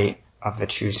radiant light of the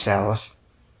true self.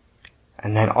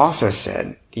 And then also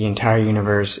said, the entire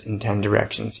universe in 10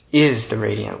 directions is the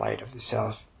radiant light of the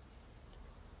self.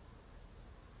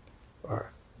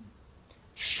 Or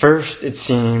first it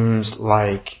seems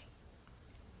like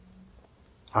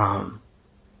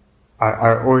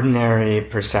our ordinary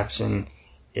perception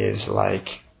is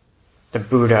like the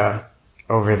Buddha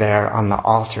over there on the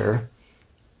altar,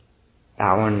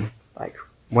 that one like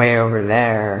way over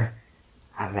there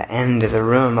at the end of the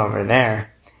room over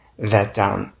there,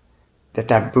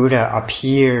 that Buddha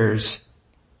appears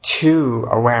to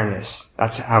awareness.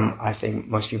 That's how I think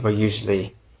most people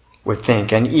usually would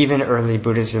think. And even early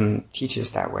Buddhism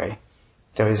teaches that way.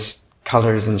 Those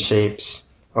colors and shapes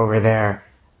over there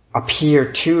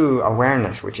appear to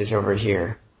awareness, which is over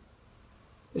here.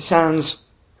 It sounds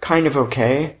kind of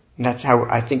okay. And that's how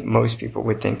I think most people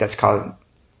would think. That's called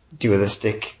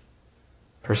dualistic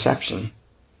perception.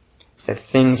 That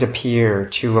things appear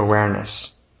to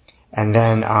awareness. And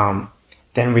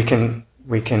then we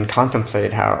can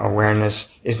contemplate how awareness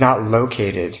is not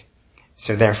located,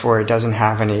 so therefore it doesn't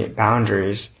have any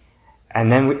boundaries.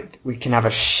 And then we can have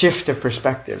a shift of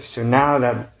perspective. So now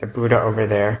that the Buddha over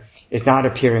there is not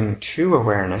appearing to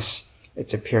awareness,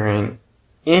 it's appearing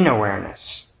in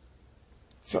awareness.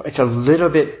 So it's a little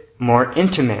bit more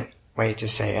intimate way to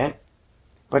say it,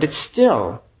 but it's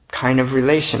still kind of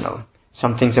relational.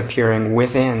 Something's appearing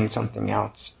within something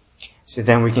else. So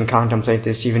then we can contemplate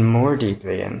this even more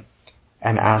deeply and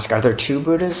ask, are there two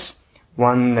Buddhas?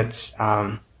 One that's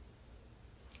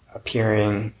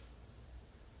appearing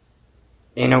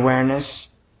in awareness,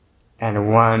 and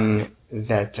one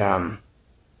that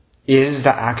is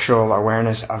the actual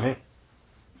awareness of it.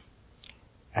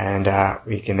 And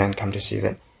we can then come to see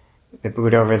that the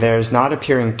Buddha over there is not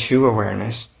appearing to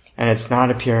awareness, and it's not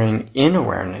appearing in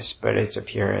awareness, but it's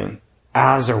appearing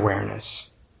as awareness.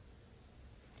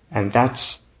 And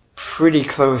that's pretty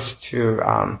close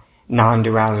to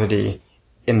non-duality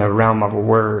in the realm of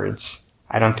words.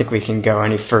 I don't think we can go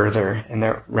any further in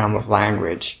the realm of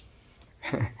language.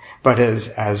 But as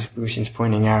Bushin's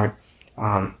pointing out,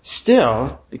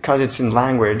 still, because it's in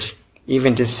language,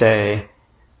 even to say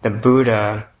the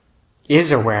Buddha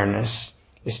is awareness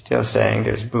is still saying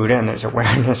there's Buddha and there's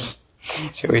awareness.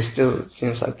 So it still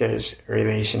seems like there's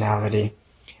relationality,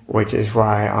 which is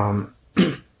why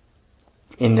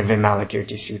in the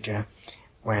Vimalakirti Sutta,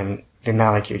 when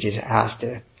Vimalakirti is asked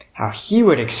how he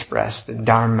would express the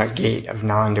Dharma gate of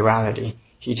non-duality,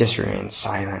 he just remains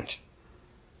silent.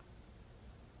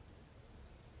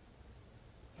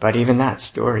 But even that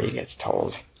story gets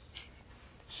told.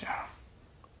 So,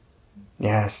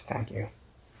 yes, thank you.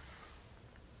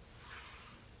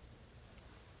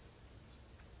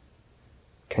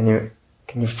 Can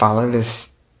you follow this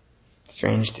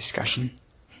strange discussion?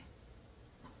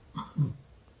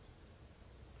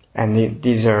 And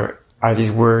these are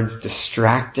these words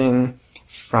distracting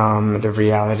from the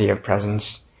reality of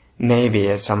presence? Maybe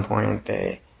at some point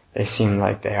they seem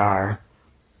like they are.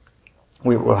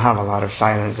 We will have a lot of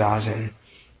silent zazen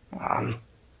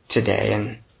today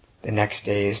and the next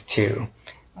days too.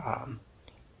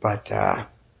 But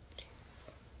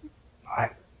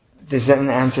the Zen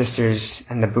ancestors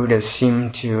and the Buddhas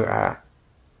seem to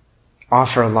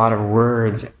offer a lot of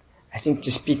words, I think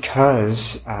just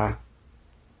because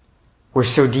we're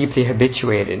so deeply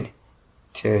habituated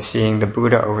to seeing the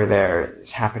Buddha over there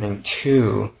is happening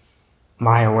to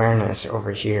my awareness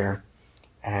over here.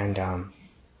 And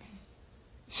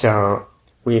so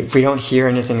if we don't hear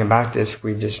anything about this,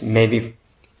 we just maybe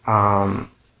fall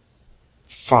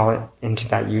into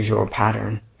that usual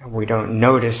pattern. We don't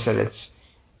notice that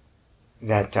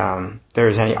there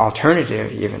is any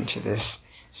alternative even to this.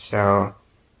 So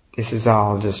this is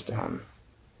all just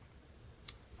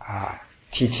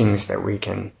teachings that we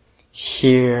can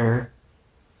hear,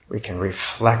 we can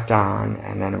reflect on,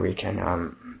 and then we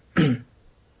can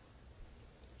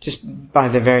just by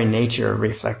the very nature of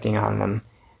reflecting on them,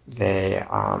 they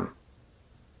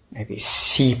maybe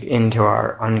seep into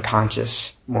our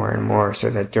unconscious more and more, so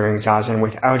that during zazen,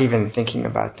 without even thinking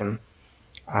about them,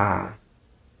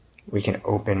 we can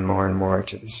open more and more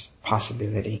to this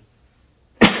possibility.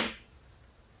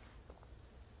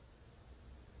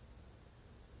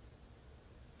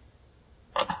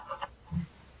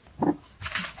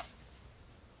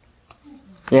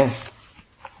 Yes.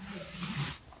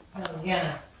 So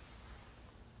again,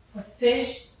 a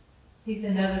fish sees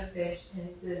another fish and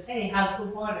he says, "Hey, how's the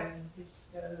water?" And the fish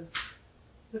goes,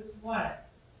 "What's water?"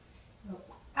 So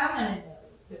I want to know,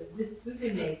 so this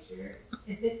Buddha nature,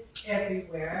 if it's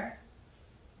everywhere,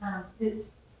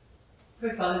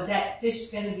 first of all, is that fish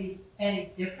going to be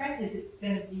any different? Is it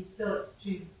going to be still its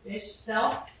true fish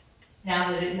self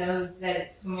now that it knows that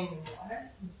it's swimming in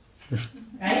water?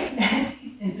 Right?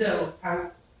 And so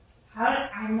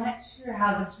I'm not sure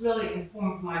how this really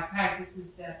informs my practices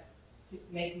to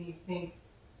make me think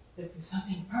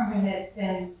impermanent,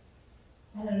 then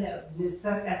I don't know. Is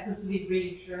that supposed to be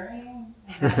reassuring?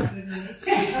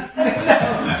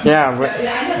 Yeah.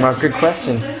 Well, good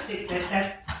question.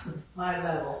 That's my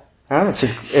level. Oh,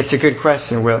 it's a good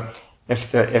question. Well,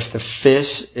 if the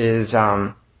fish is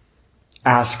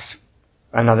asks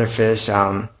another fish,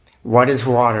 what is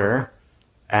water?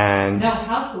 And no,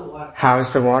 how's the water?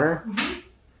 How's the water? Mm-hmm.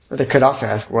 Well, they could also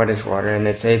ask what is water, and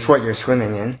they'd say it's what you're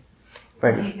swimming in.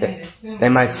 But they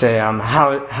might say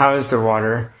how is the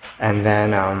water? And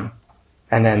then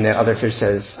the other fish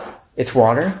says it's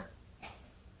water.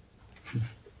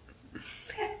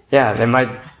 Yeah, they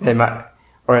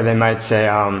might say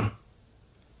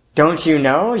don't you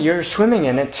know you're swimming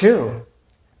in it too?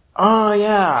 Oh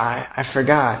yeah, I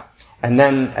forgot. And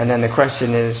then the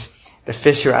question is, the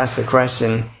fish who asked the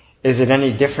question, is it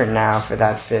any different now for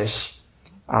that fish?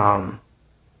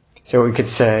 So we could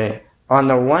say, on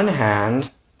the one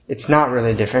hand, it's not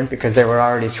really different because they were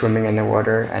already swimming in the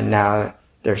water and now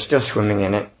they're still swimming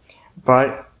in it.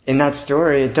 But in that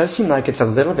story, it does seem like it's a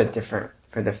little bit different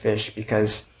for the fish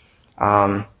because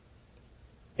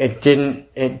it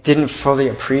didn't fully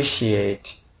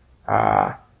appreciate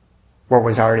what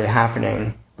was already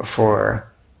happening before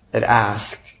it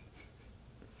asked.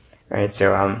 Right?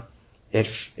 So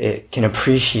it can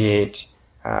appreciate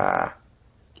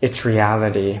its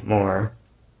reality more.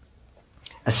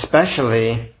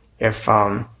 Especially if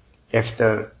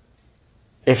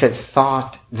it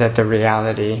thought that the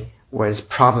reality was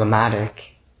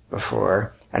problematic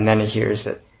before, and then it hears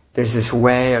that there's this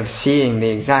way of seeing the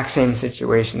exact same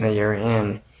situation that you're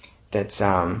in that's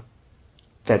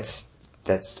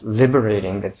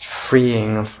liberating, that's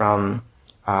freeing from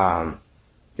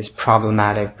this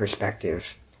problematic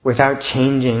perspective. Without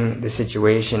changing the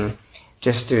situation,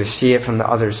 just to see it from the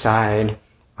other side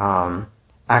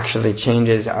actually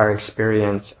changes our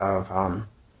experience of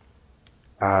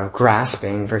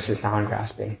grasping versus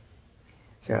non-grasping.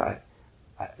 So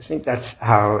I think that's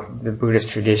how the Buddhist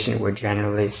tradition would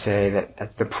generally say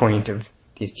that the point of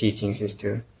these teachings is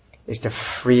to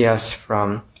free us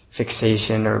from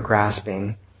fixation or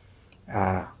grasping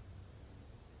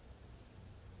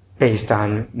based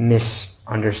on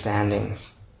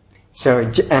misunderstandings.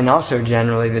 So, and also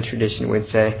generally the tradition would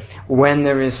say, when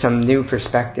there is some new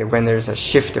perspective, when there's a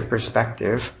shift of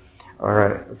perspective, or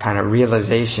a kind of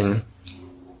realization,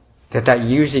 that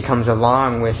usually comes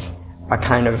along with a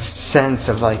kind of sense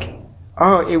of like,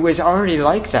 oh, it was already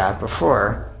like that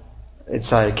before.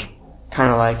 It's like,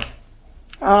 kind of like,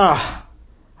 oh,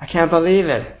 I can't believe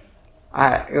it.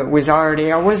 I was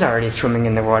already swimming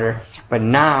in the water, but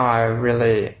now I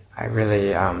really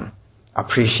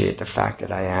appreciate the fact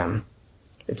that I am.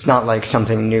 It's not like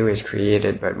something new is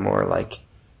created, but more like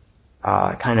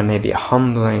kind of maybe a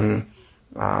humbling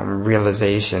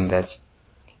realization that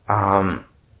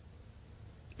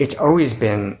it's always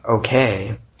been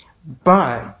okay,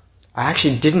 but I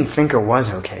actually didn't think it was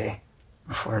okay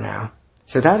before now.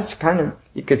 So that's kind of,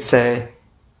 you could say,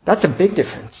 that's a big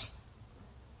difference.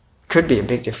 Could be a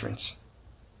big difference.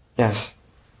 Yes.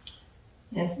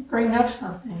 Yeah, you bring up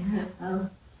something that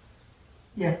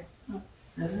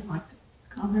I'd like to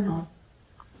comment on.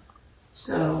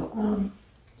 So,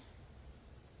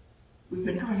 we've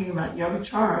been talking about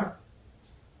yogacara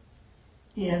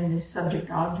and the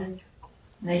subject-object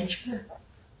nature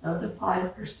of the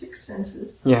 5 or 6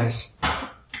 senses. Yes.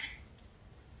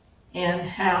 And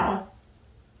how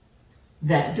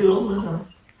that dualism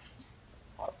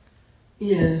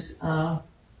is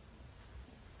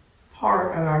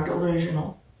part of our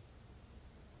delusional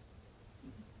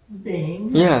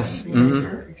being. Yes.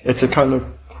 Behavior, It's a kind of,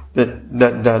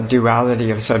 the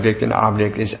duality of subject and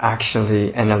object is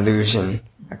actually an illusion,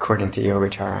 according to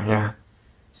Yogacara, yeah.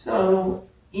 So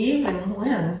even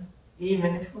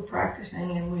if we're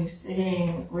practicing and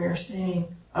we're saying,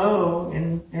 oh,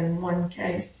 in one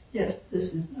case, yes,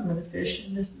 this is none of the fish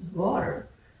and this is water.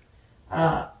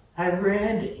 I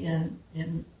read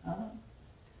in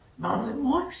Mountain and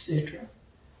Water Sutra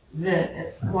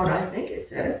that what I think it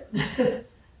said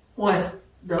was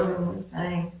Dogen was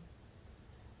saying,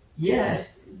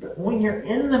 yes, but when you're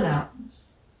in the mountains,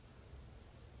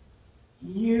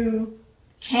 you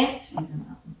can't see the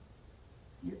mountain.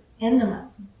 You're in the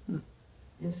mountain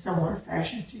in similar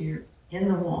fashion to you're in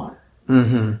the water.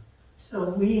 Mm-hmm. So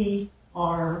we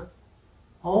are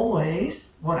always,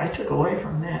 what I took away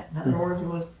from that, in other words,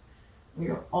 was we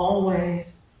are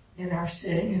always in our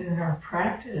sitting and in our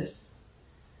practice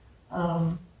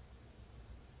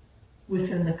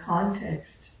within the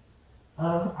context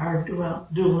of our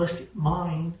dualistic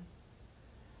mind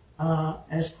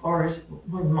as far as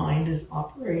when mind is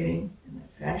operating in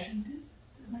that fashion. Does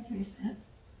that make any sense?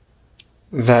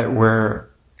 that we're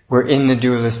in the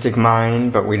dualistic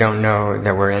mind, but we don't know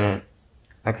that we're in it.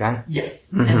 Like that?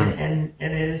 Yes. Mm-hmm. And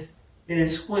it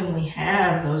is when we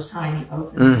have those tiny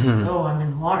openings. Mm-hmm. Oh, I'm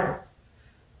in water.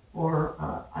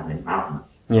 Or I'm in mountains.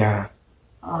 Yeah.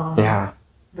 Yeah.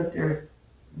 But they're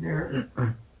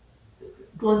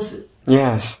glimpses.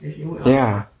 Yes. If you will.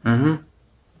 Yeah. Mm-hmm.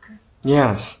 Okay.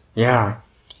 Yes. Yeah.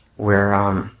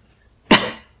 We're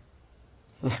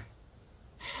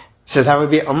So that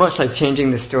would be almost like changing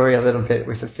the story a little bit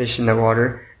with the fish in the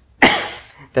water.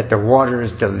 That the water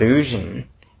is delusion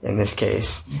in this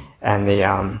case, and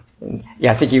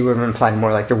I think you were implying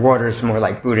more like the water is more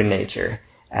like Buddha nature,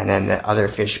 and then the other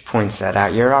fish points that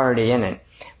out. You're already in it,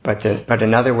 but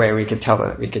another way we could tell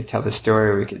the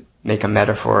story. We could make a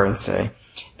metaphor and say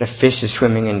the fish is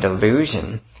swimming in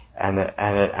delusion, and it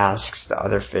asks the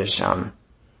other fish,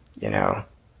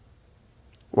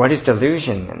 what is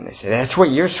delusion? And they say that's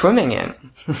what you're swimming in,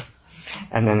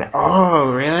 and then oh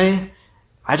really?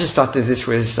 I just thought that this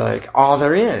was like all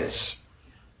there is.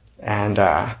 And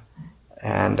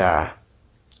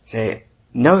say,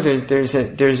 no, there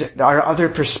are other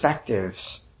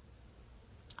perspectives.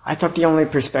 I thought the only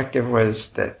perspective was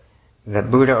that the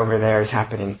Buddha over there is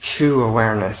happening to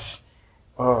awareness.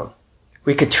 Well,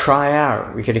 we could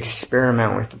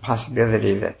experiment with the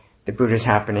possibility that the Buddha is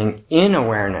happening in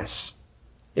awareness.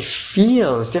 It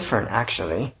feels different,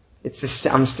 actually.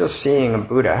 I'm still seeing a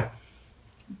Buddha,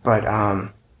 but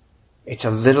it's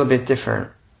a little bit different.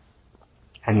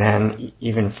 And then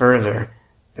even further,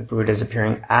 the Buddha is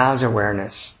appearing as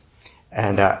awareness,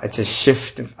 and it's a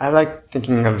shift. I like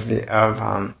thinking of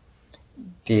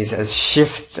these as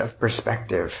shifts of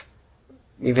perspective.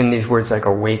 Even these words like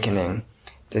awakening,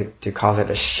 to call it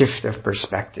a shift of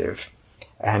perspective,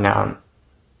 and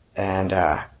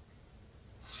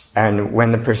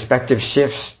when the perspective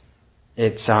shifts,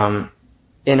 it's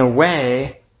in a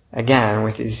way. Again,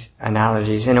 with these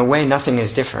analogies, in a way, nothing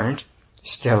is different.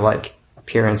 Still, like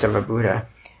appearance of a Buddha,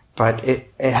 but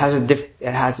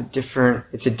it's a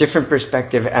different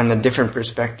perspective, and the different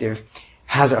perspective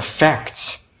has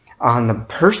effects on the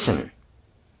person.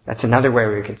 That's another way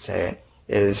we could say it.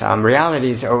 Is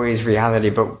reality is always reality,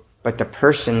 but the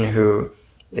person who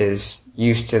is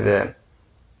used to the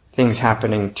things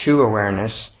happening to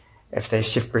awareness, if they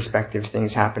shift perspective,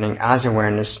 things happening as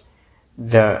awareness,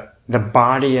 the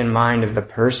body and mind of the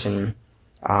person,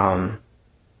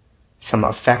 some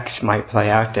effects might play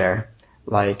out there.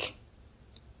 Like,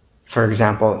 for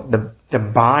example, the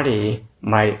body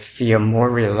might feel more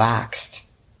relaxed.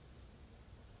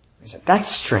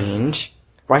 That's strange.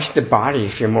 Why should the body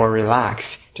feel more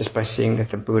relaxed just by seeing that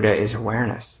the Buddha is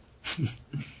awareness?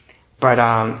 But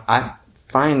I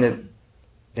find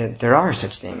that there are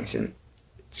such things, and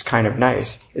it's kind of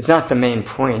nice. It's not the main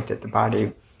point that the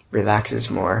body relaxes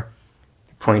more.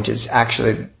 The point is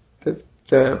actually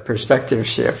the perspective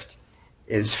shift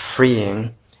is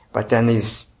freeing, but then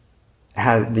these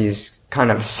have these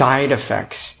kind of side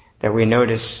effects that we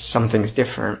notice something's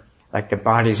different, like the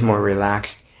body's more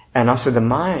relaxed, and also the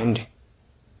mind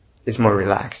is more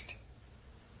relaxed.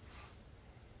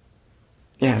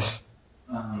 Yes?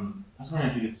 I was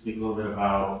wondering if you could speak a little bit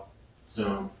about,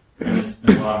 so it's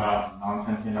been a lot about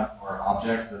non-sentient or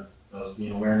objects, of those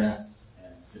being awareness,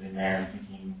 and sitting there and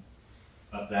thinking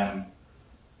of them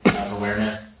as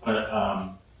awareness, but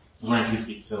I was wondering if you could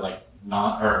speak to like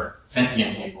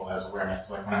sentient people as awareness,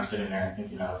 like when I'm sitting there and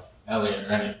thinking of Elliot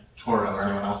or any Toro or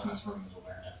anyone else in this room as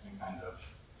awareness, and kind of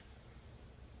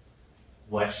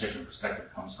what shift in perspective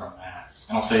comes from that.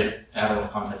 And I'll say, to add a little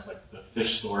context, like the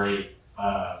fish story,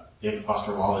 David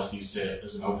Foster Wallace used it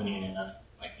as an opening in a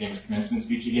famous commencement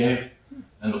speech he gave.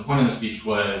 And the point of the speech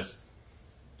was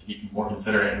to be more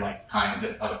considerate and kind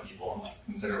to other people and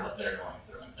consider what they're going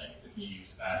through and things. And he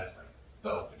used that as the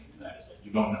opening to that, is that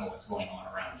you don't know what's going on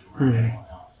around you or anyone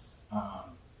else.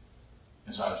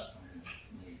 And so I was just wondering if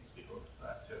maybe you could speak a little bit to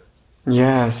that too.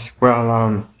 Yes,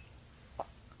 well,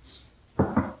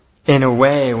 in a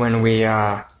way, when we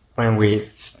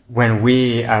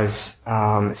as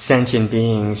sentient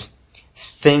beings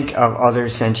think of other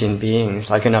sentient beings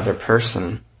like another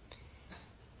person,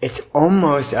 it's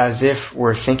almost as if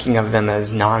we're thinking of them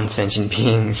as non-sentient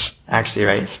beings, actually,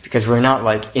 right? Because we're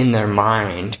not in their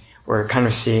mind. We're kind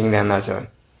of seeing them as a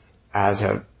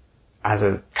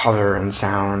color and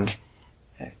sound.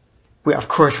 Of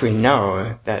course we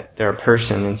know that they're a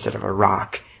person instead of a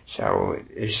rock, so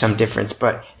there's some difference,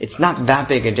 but it's not that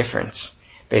big a difference.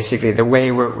 Basically, the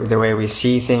way we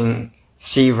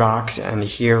see rocks and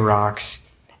hear rocks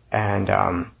and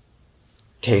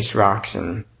taste rocks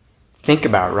and think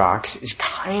about rocks is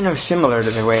kind of similar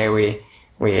to the way we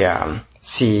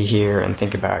see, hear, and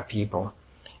think about people.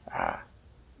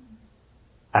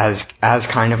 as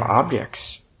kind of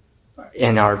objects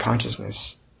in our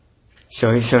consciousness.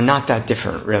 So not that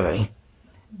different, really.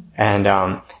 And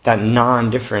that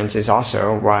non-difference is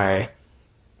also why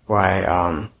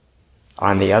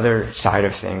on the other side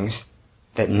of things,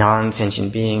 that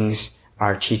non-sentient beings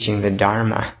are teaching the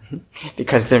Dharma,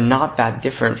 because they're not that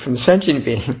different from sentient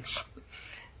beings.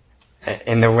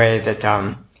 In the way that,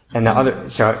 and the other,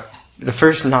 so the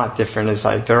first not different is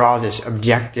like, they're all just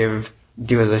objective,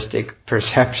 dualistic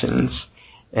perceptions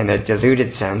in a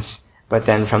diluted sense, but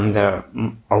then from the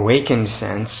awakened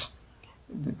sense,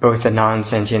 both the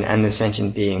non-sentient and the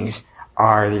sentient beings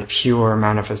are the pure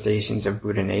manifestations of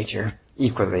Buddha nature,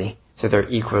 equally. So they're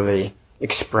equally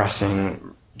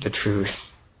expressing the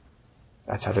truth.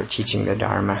 That's how they're teaching the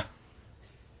Dharma.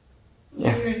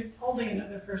 Yeah. You're holding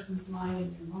another person's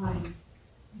mind in your mind,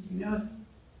 you know them.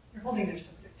 You're holding their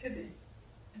subjectivity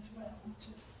as well, not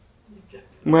just the objective.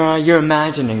 Well, you're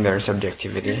imagining their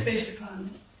subjectivity. It's based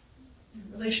upon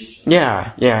your relationship.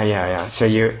 Yeah.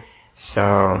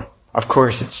 So of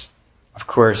course,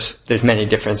 there's many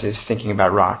differences thinking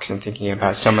about rocks and thinking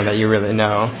about someone that you really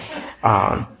know.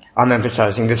 I'm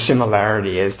emphasizing the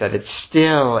similarity is that it's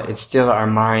still our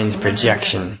mind's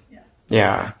projection.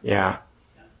 Yeah.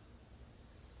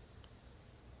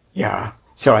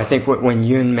 So I think when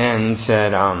Yun Men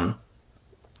said,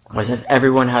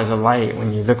 everyone has a light.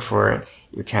 When you look for it,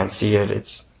 you can't see it.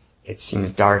 It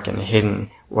seems dark and hidden.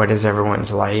 What is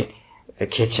everyone's light? The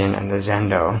kitchen and the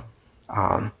zendo.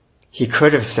 He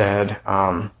could have said,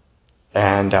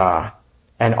 and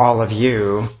all of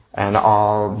you and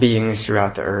all beings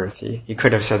throughout the earth. He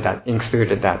could have said that,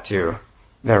 included that too.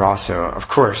 They're also, of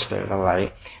course, they're the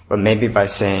light. But maybe by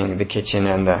saying the kitchen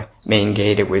and the main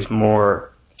gate, it was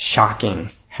more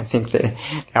shocking. I think that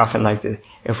they often like to,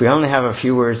 if we only have a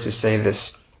few words to say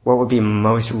this, what would be the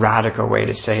most radical way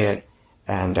to say it?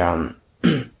 And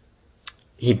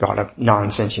he brought up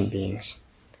non-sentient beings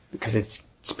because it's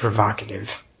provocative.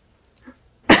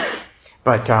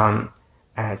 But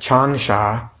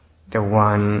Changsha, the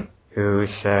one who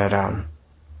said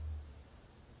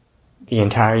the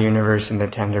entire universe in the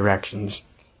 10 directions,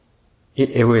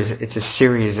 it's a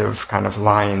series of kind of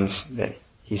lines that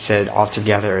he said all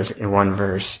together in one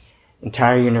verse.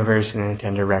 Entire universe in the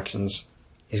 10 directions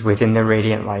is within the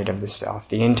radiant light of the self.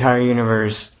 The entire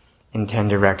universe in 10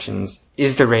 directions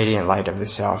is the radiant light of the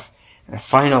self. And the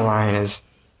final line is,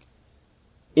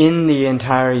 in the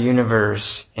entire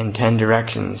universe in 10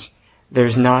 directions,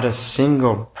 there's not a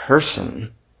single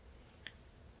person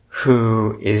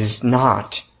who is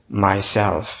not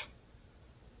myself.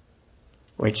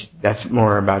 Which, that's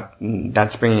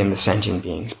bringing in the sentient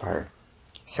beings part.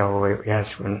 So,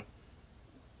 yes,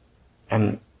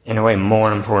 and in a way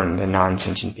more important than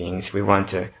non-sentient beings, we want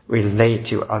to relate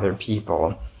to other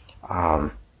people,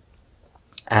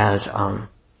 as,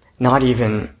 not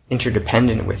even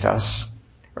interdependent with us,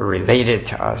 or related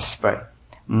to us, but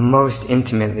most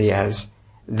intimately as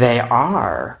they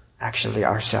are actually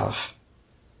ourself.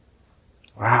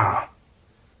 Wow.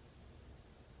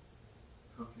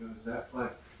 Kokyo, is that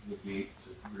like the gate to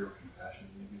real compassion?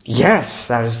 Maybe? Yes,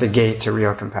 that is the gate to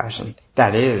real compassion.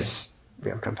 That is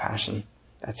real compassion.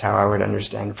 That's how I would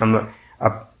understand.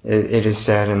 It is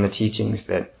said in the teachings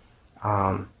that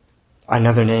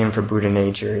another name for Buddha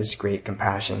nature is great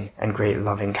compassion and great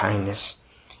loving kindness.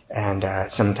 And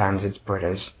sometimes it's put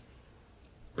as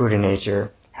Buddha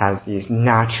nature has these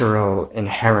natural,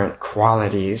 inherent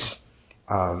qualities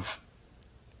of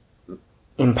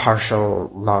impartial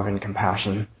love and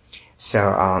compassion.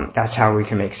 So that's how we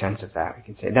can make sense of that. We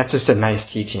can say that's just a nice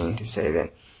teaching to say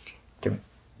that the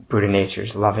Buddha nature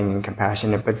is loving and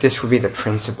compassionate, but this would be the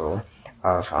principle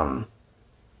of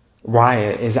why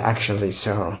it is actually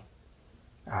so.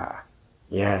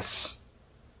 Yes.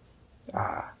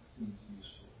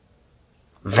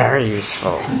 Very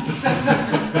useful.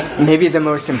 Maybe the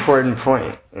most important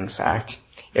point, in fact,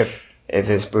 if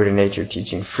this Buddha nature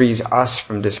teaching frees us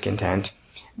from discontent,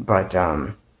 but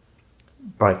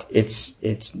it's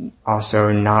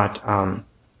also not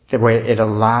the way it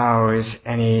allows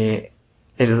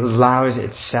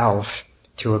itself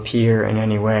to appear in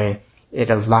any way. It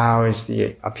allows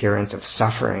the appearance of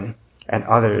suffering and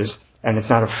others, and it's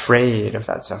not afraid of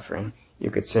that suffering. You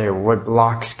could say, what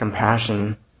blocks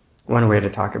compassion? One way to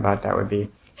talk about that would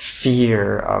be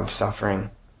fear of suffering.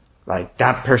 Like,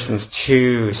 that person's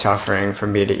too suffering for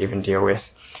me to even deal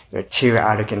with. They're too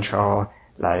out of control.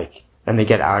 Like, let me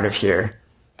get out of here.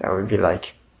 That would be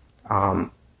like a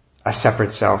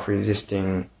separate self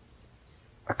resisting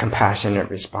a compassionate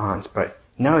response. But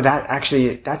no,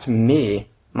 that's me,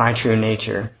 my true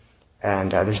nature.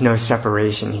 And there's no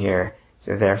separation here.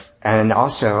 and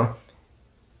also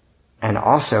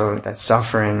that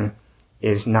suffering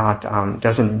is not,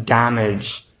 doesn't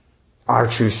damage our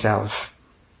true self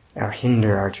or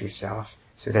hinder our true self.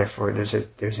 So therefore there's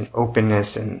an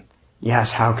openness, and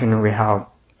yes, how can we help?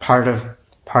 Part of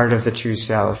the true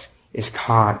self is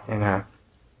caught in a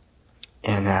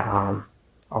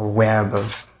web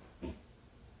of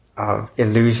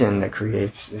illusion that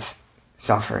creates this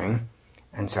suffering.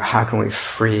 And so how can we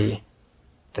free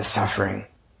the suffering?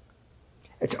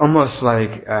 It's almost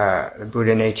like the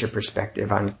Buddha nature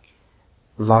perspective on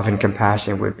love and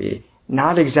compassion would be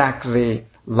not exactly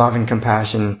love and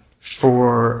compassion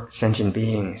for sentient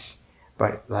beings,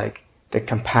 but like the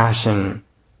compassion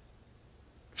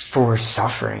for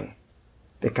suffering,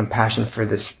 the compassion for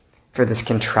this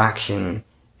contraction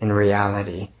in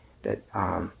reality that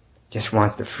just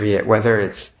wants to free it, whether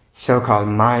it's so-called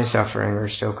my suffering or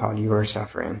so-called your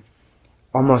suffering,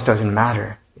 almost doesn't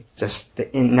matter. It's just the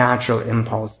natural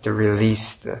impulse to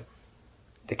release the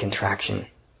contraction.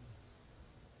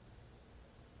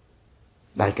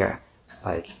 Like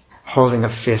holding a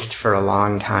fist for a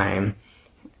long time,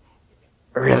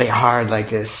 really hard like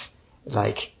this,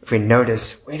 like if we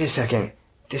notice, wait a second,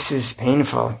 this is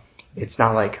painful. It's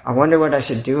not like, I wonder what I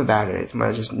should do about it. It's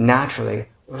more just naturally,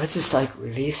 well, let's just like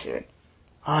release it.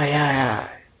 Oh yeah.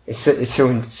 It's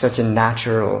such a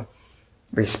natural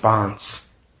response.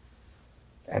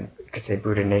 And you could say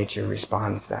Buddha nature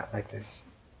responds that like this.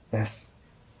 Yes?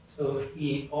 So if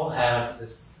we all have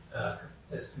this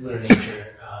Buddha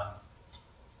nature,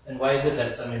 then why is it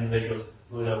that some individuals, the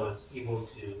Buddha was able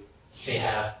to, say,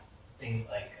 have things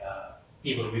like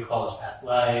be able to recall his past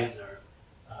lives or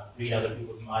read other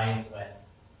people's minds when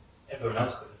everyone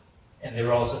else couldn't? And they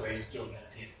were also very skilled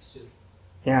meditators too.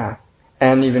 Yeah.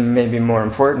 And even maybe more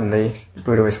importantly, the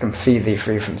Buddha was completely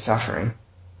free from suffering,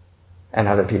 and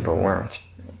other people weren't.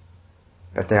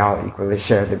 But they all equally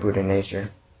shared the Buddha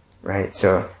nature, right?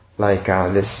 So, like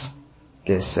this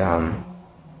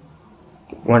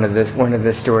one of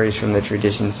the stories from the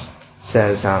traditions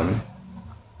says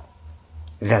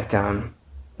that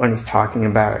when he's talking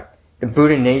about the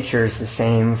Buddha nature is the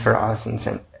same for us and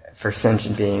for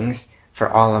sentient beings, for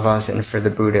all of us, and for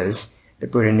the Buddhas. The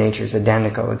Buddha nature is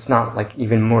identical. It's not like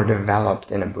even more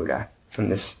developed in a Buddha from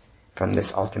this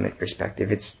ultimate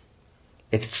perspective. It's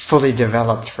fully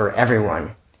developed for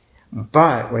everyone.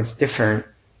 But what's different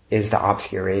is the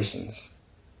obscurations,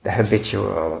 the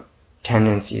habitual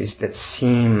tendencies that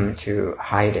seem to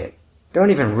hide it. Don't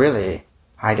even really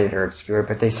hide it or obscure it,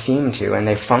 but they seem to, and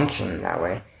they function that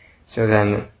way. So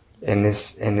then, in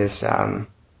this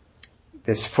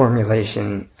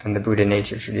formulation from the Buddha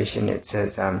nature tradition, it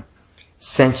says,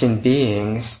 sentient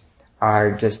beings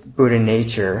are just Buddha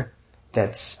nature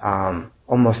that's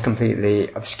almost completely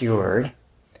obscured.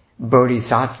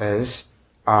 Bodhisattvas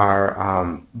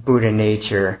are Buddha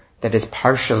nature that is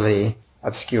partially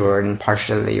obscured and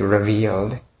partially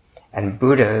revealed. And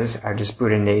Buddhas are just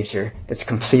Buddha nature that's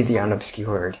completely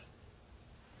unobscured.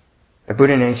 The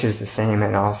Buddha nature is the same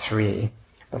in all three,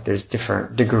 but there's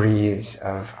different degrees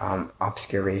of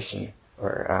obscuration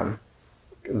or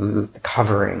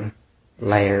covering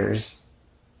layers.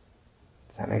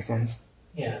 Does that make sense?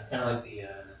 Yeah, it's kind of like the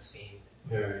same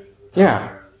mirror.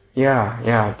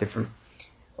 Yeah, different.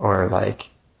 Or like,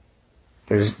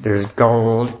 there's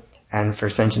gold, and for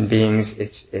sentient beings,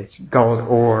 it's gold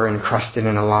ore encrusted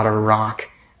in a lot of rock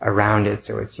around it,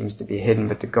 so it seems to be hidden,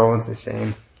 but the gold's the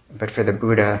same. But for the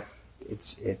Buddha,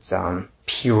 it's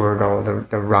pure gold.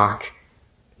 The rock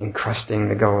encrusting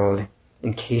the gold,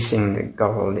 encasing the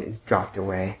gold, is dropped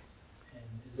away. And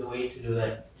is the way to do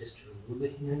that just to remove the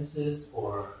hindrances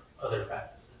or other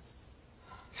practices?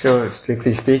 So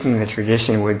strictly speaking, the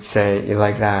tradition would say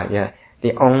like that, yeah.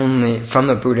 From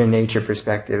the Buddha nature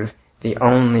perspective, the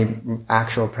only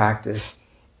actual practice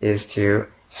is to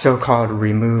so-called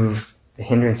remove the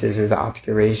hindrances or the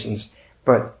obscurations,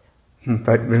 but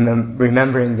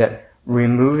remembering that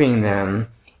removing them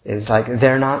is like,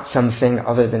 they're not something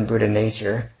other than Buddha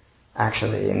nature,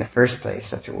 actually, in the first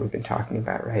place. That's what we've been talking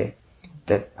about, right?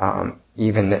 That,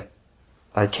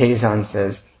 like Kazan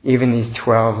says, even these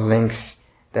 12 links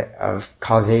of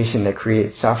causation that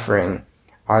create suffering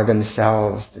are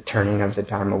themselves the turning of the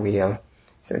Dharma wheel.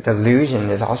 So delusion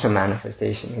is also a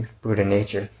manifestation of Buddha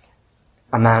nature,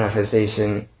 a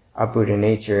manifestation of Buddha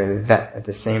nature that at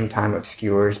the same time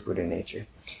obscures Buddha nature.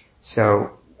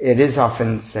 So it is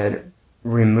often said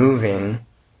removing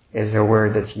is a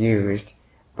word that's used,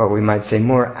 but we might say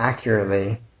more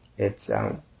accurately, it's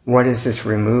what is this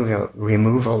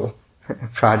removal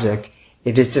project?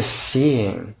 It is just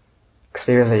seeing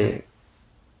clearly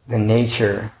the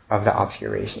nature of the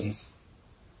obscurations.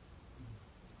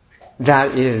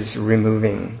 that is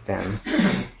removing them.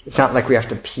 It's not like we have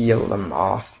to peel them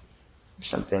off or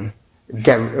something,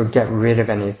 get rid of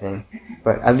anything.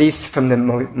 But at least from the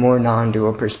more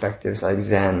non-dual perspectives like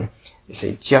Zen, you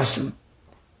say just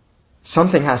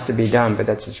something has to be done, but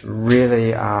that's just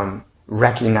really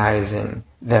recognizing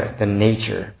the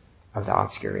nature of the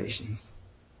obscurations.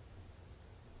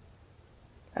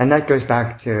 And that goes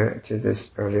back to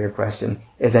this earlier question,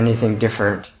 is anything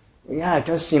different? Yeah, it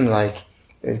does seem like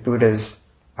the Buddhas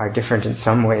are different in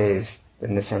some ways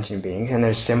than the sentient beings, and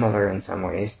they're similar in some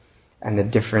ways. And the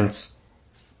difference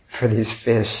for these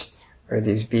fish or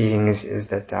these beings is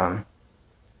that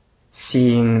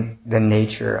seeing the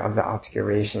nature of the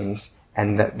obscurations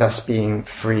and thus being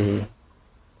free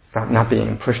from not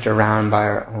being pushed around by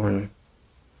our own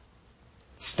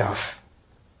stuff.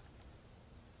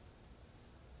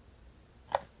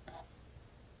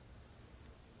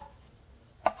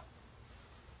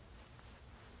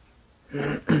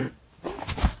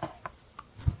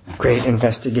 Great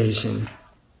investigation,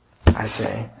 I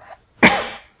say.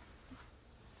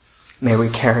 May we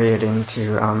carry it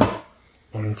into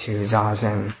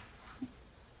Zazen,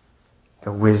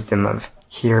 the wisdom of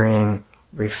hearing,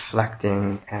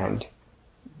 reflecting, and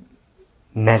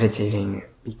meditating,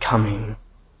 becoming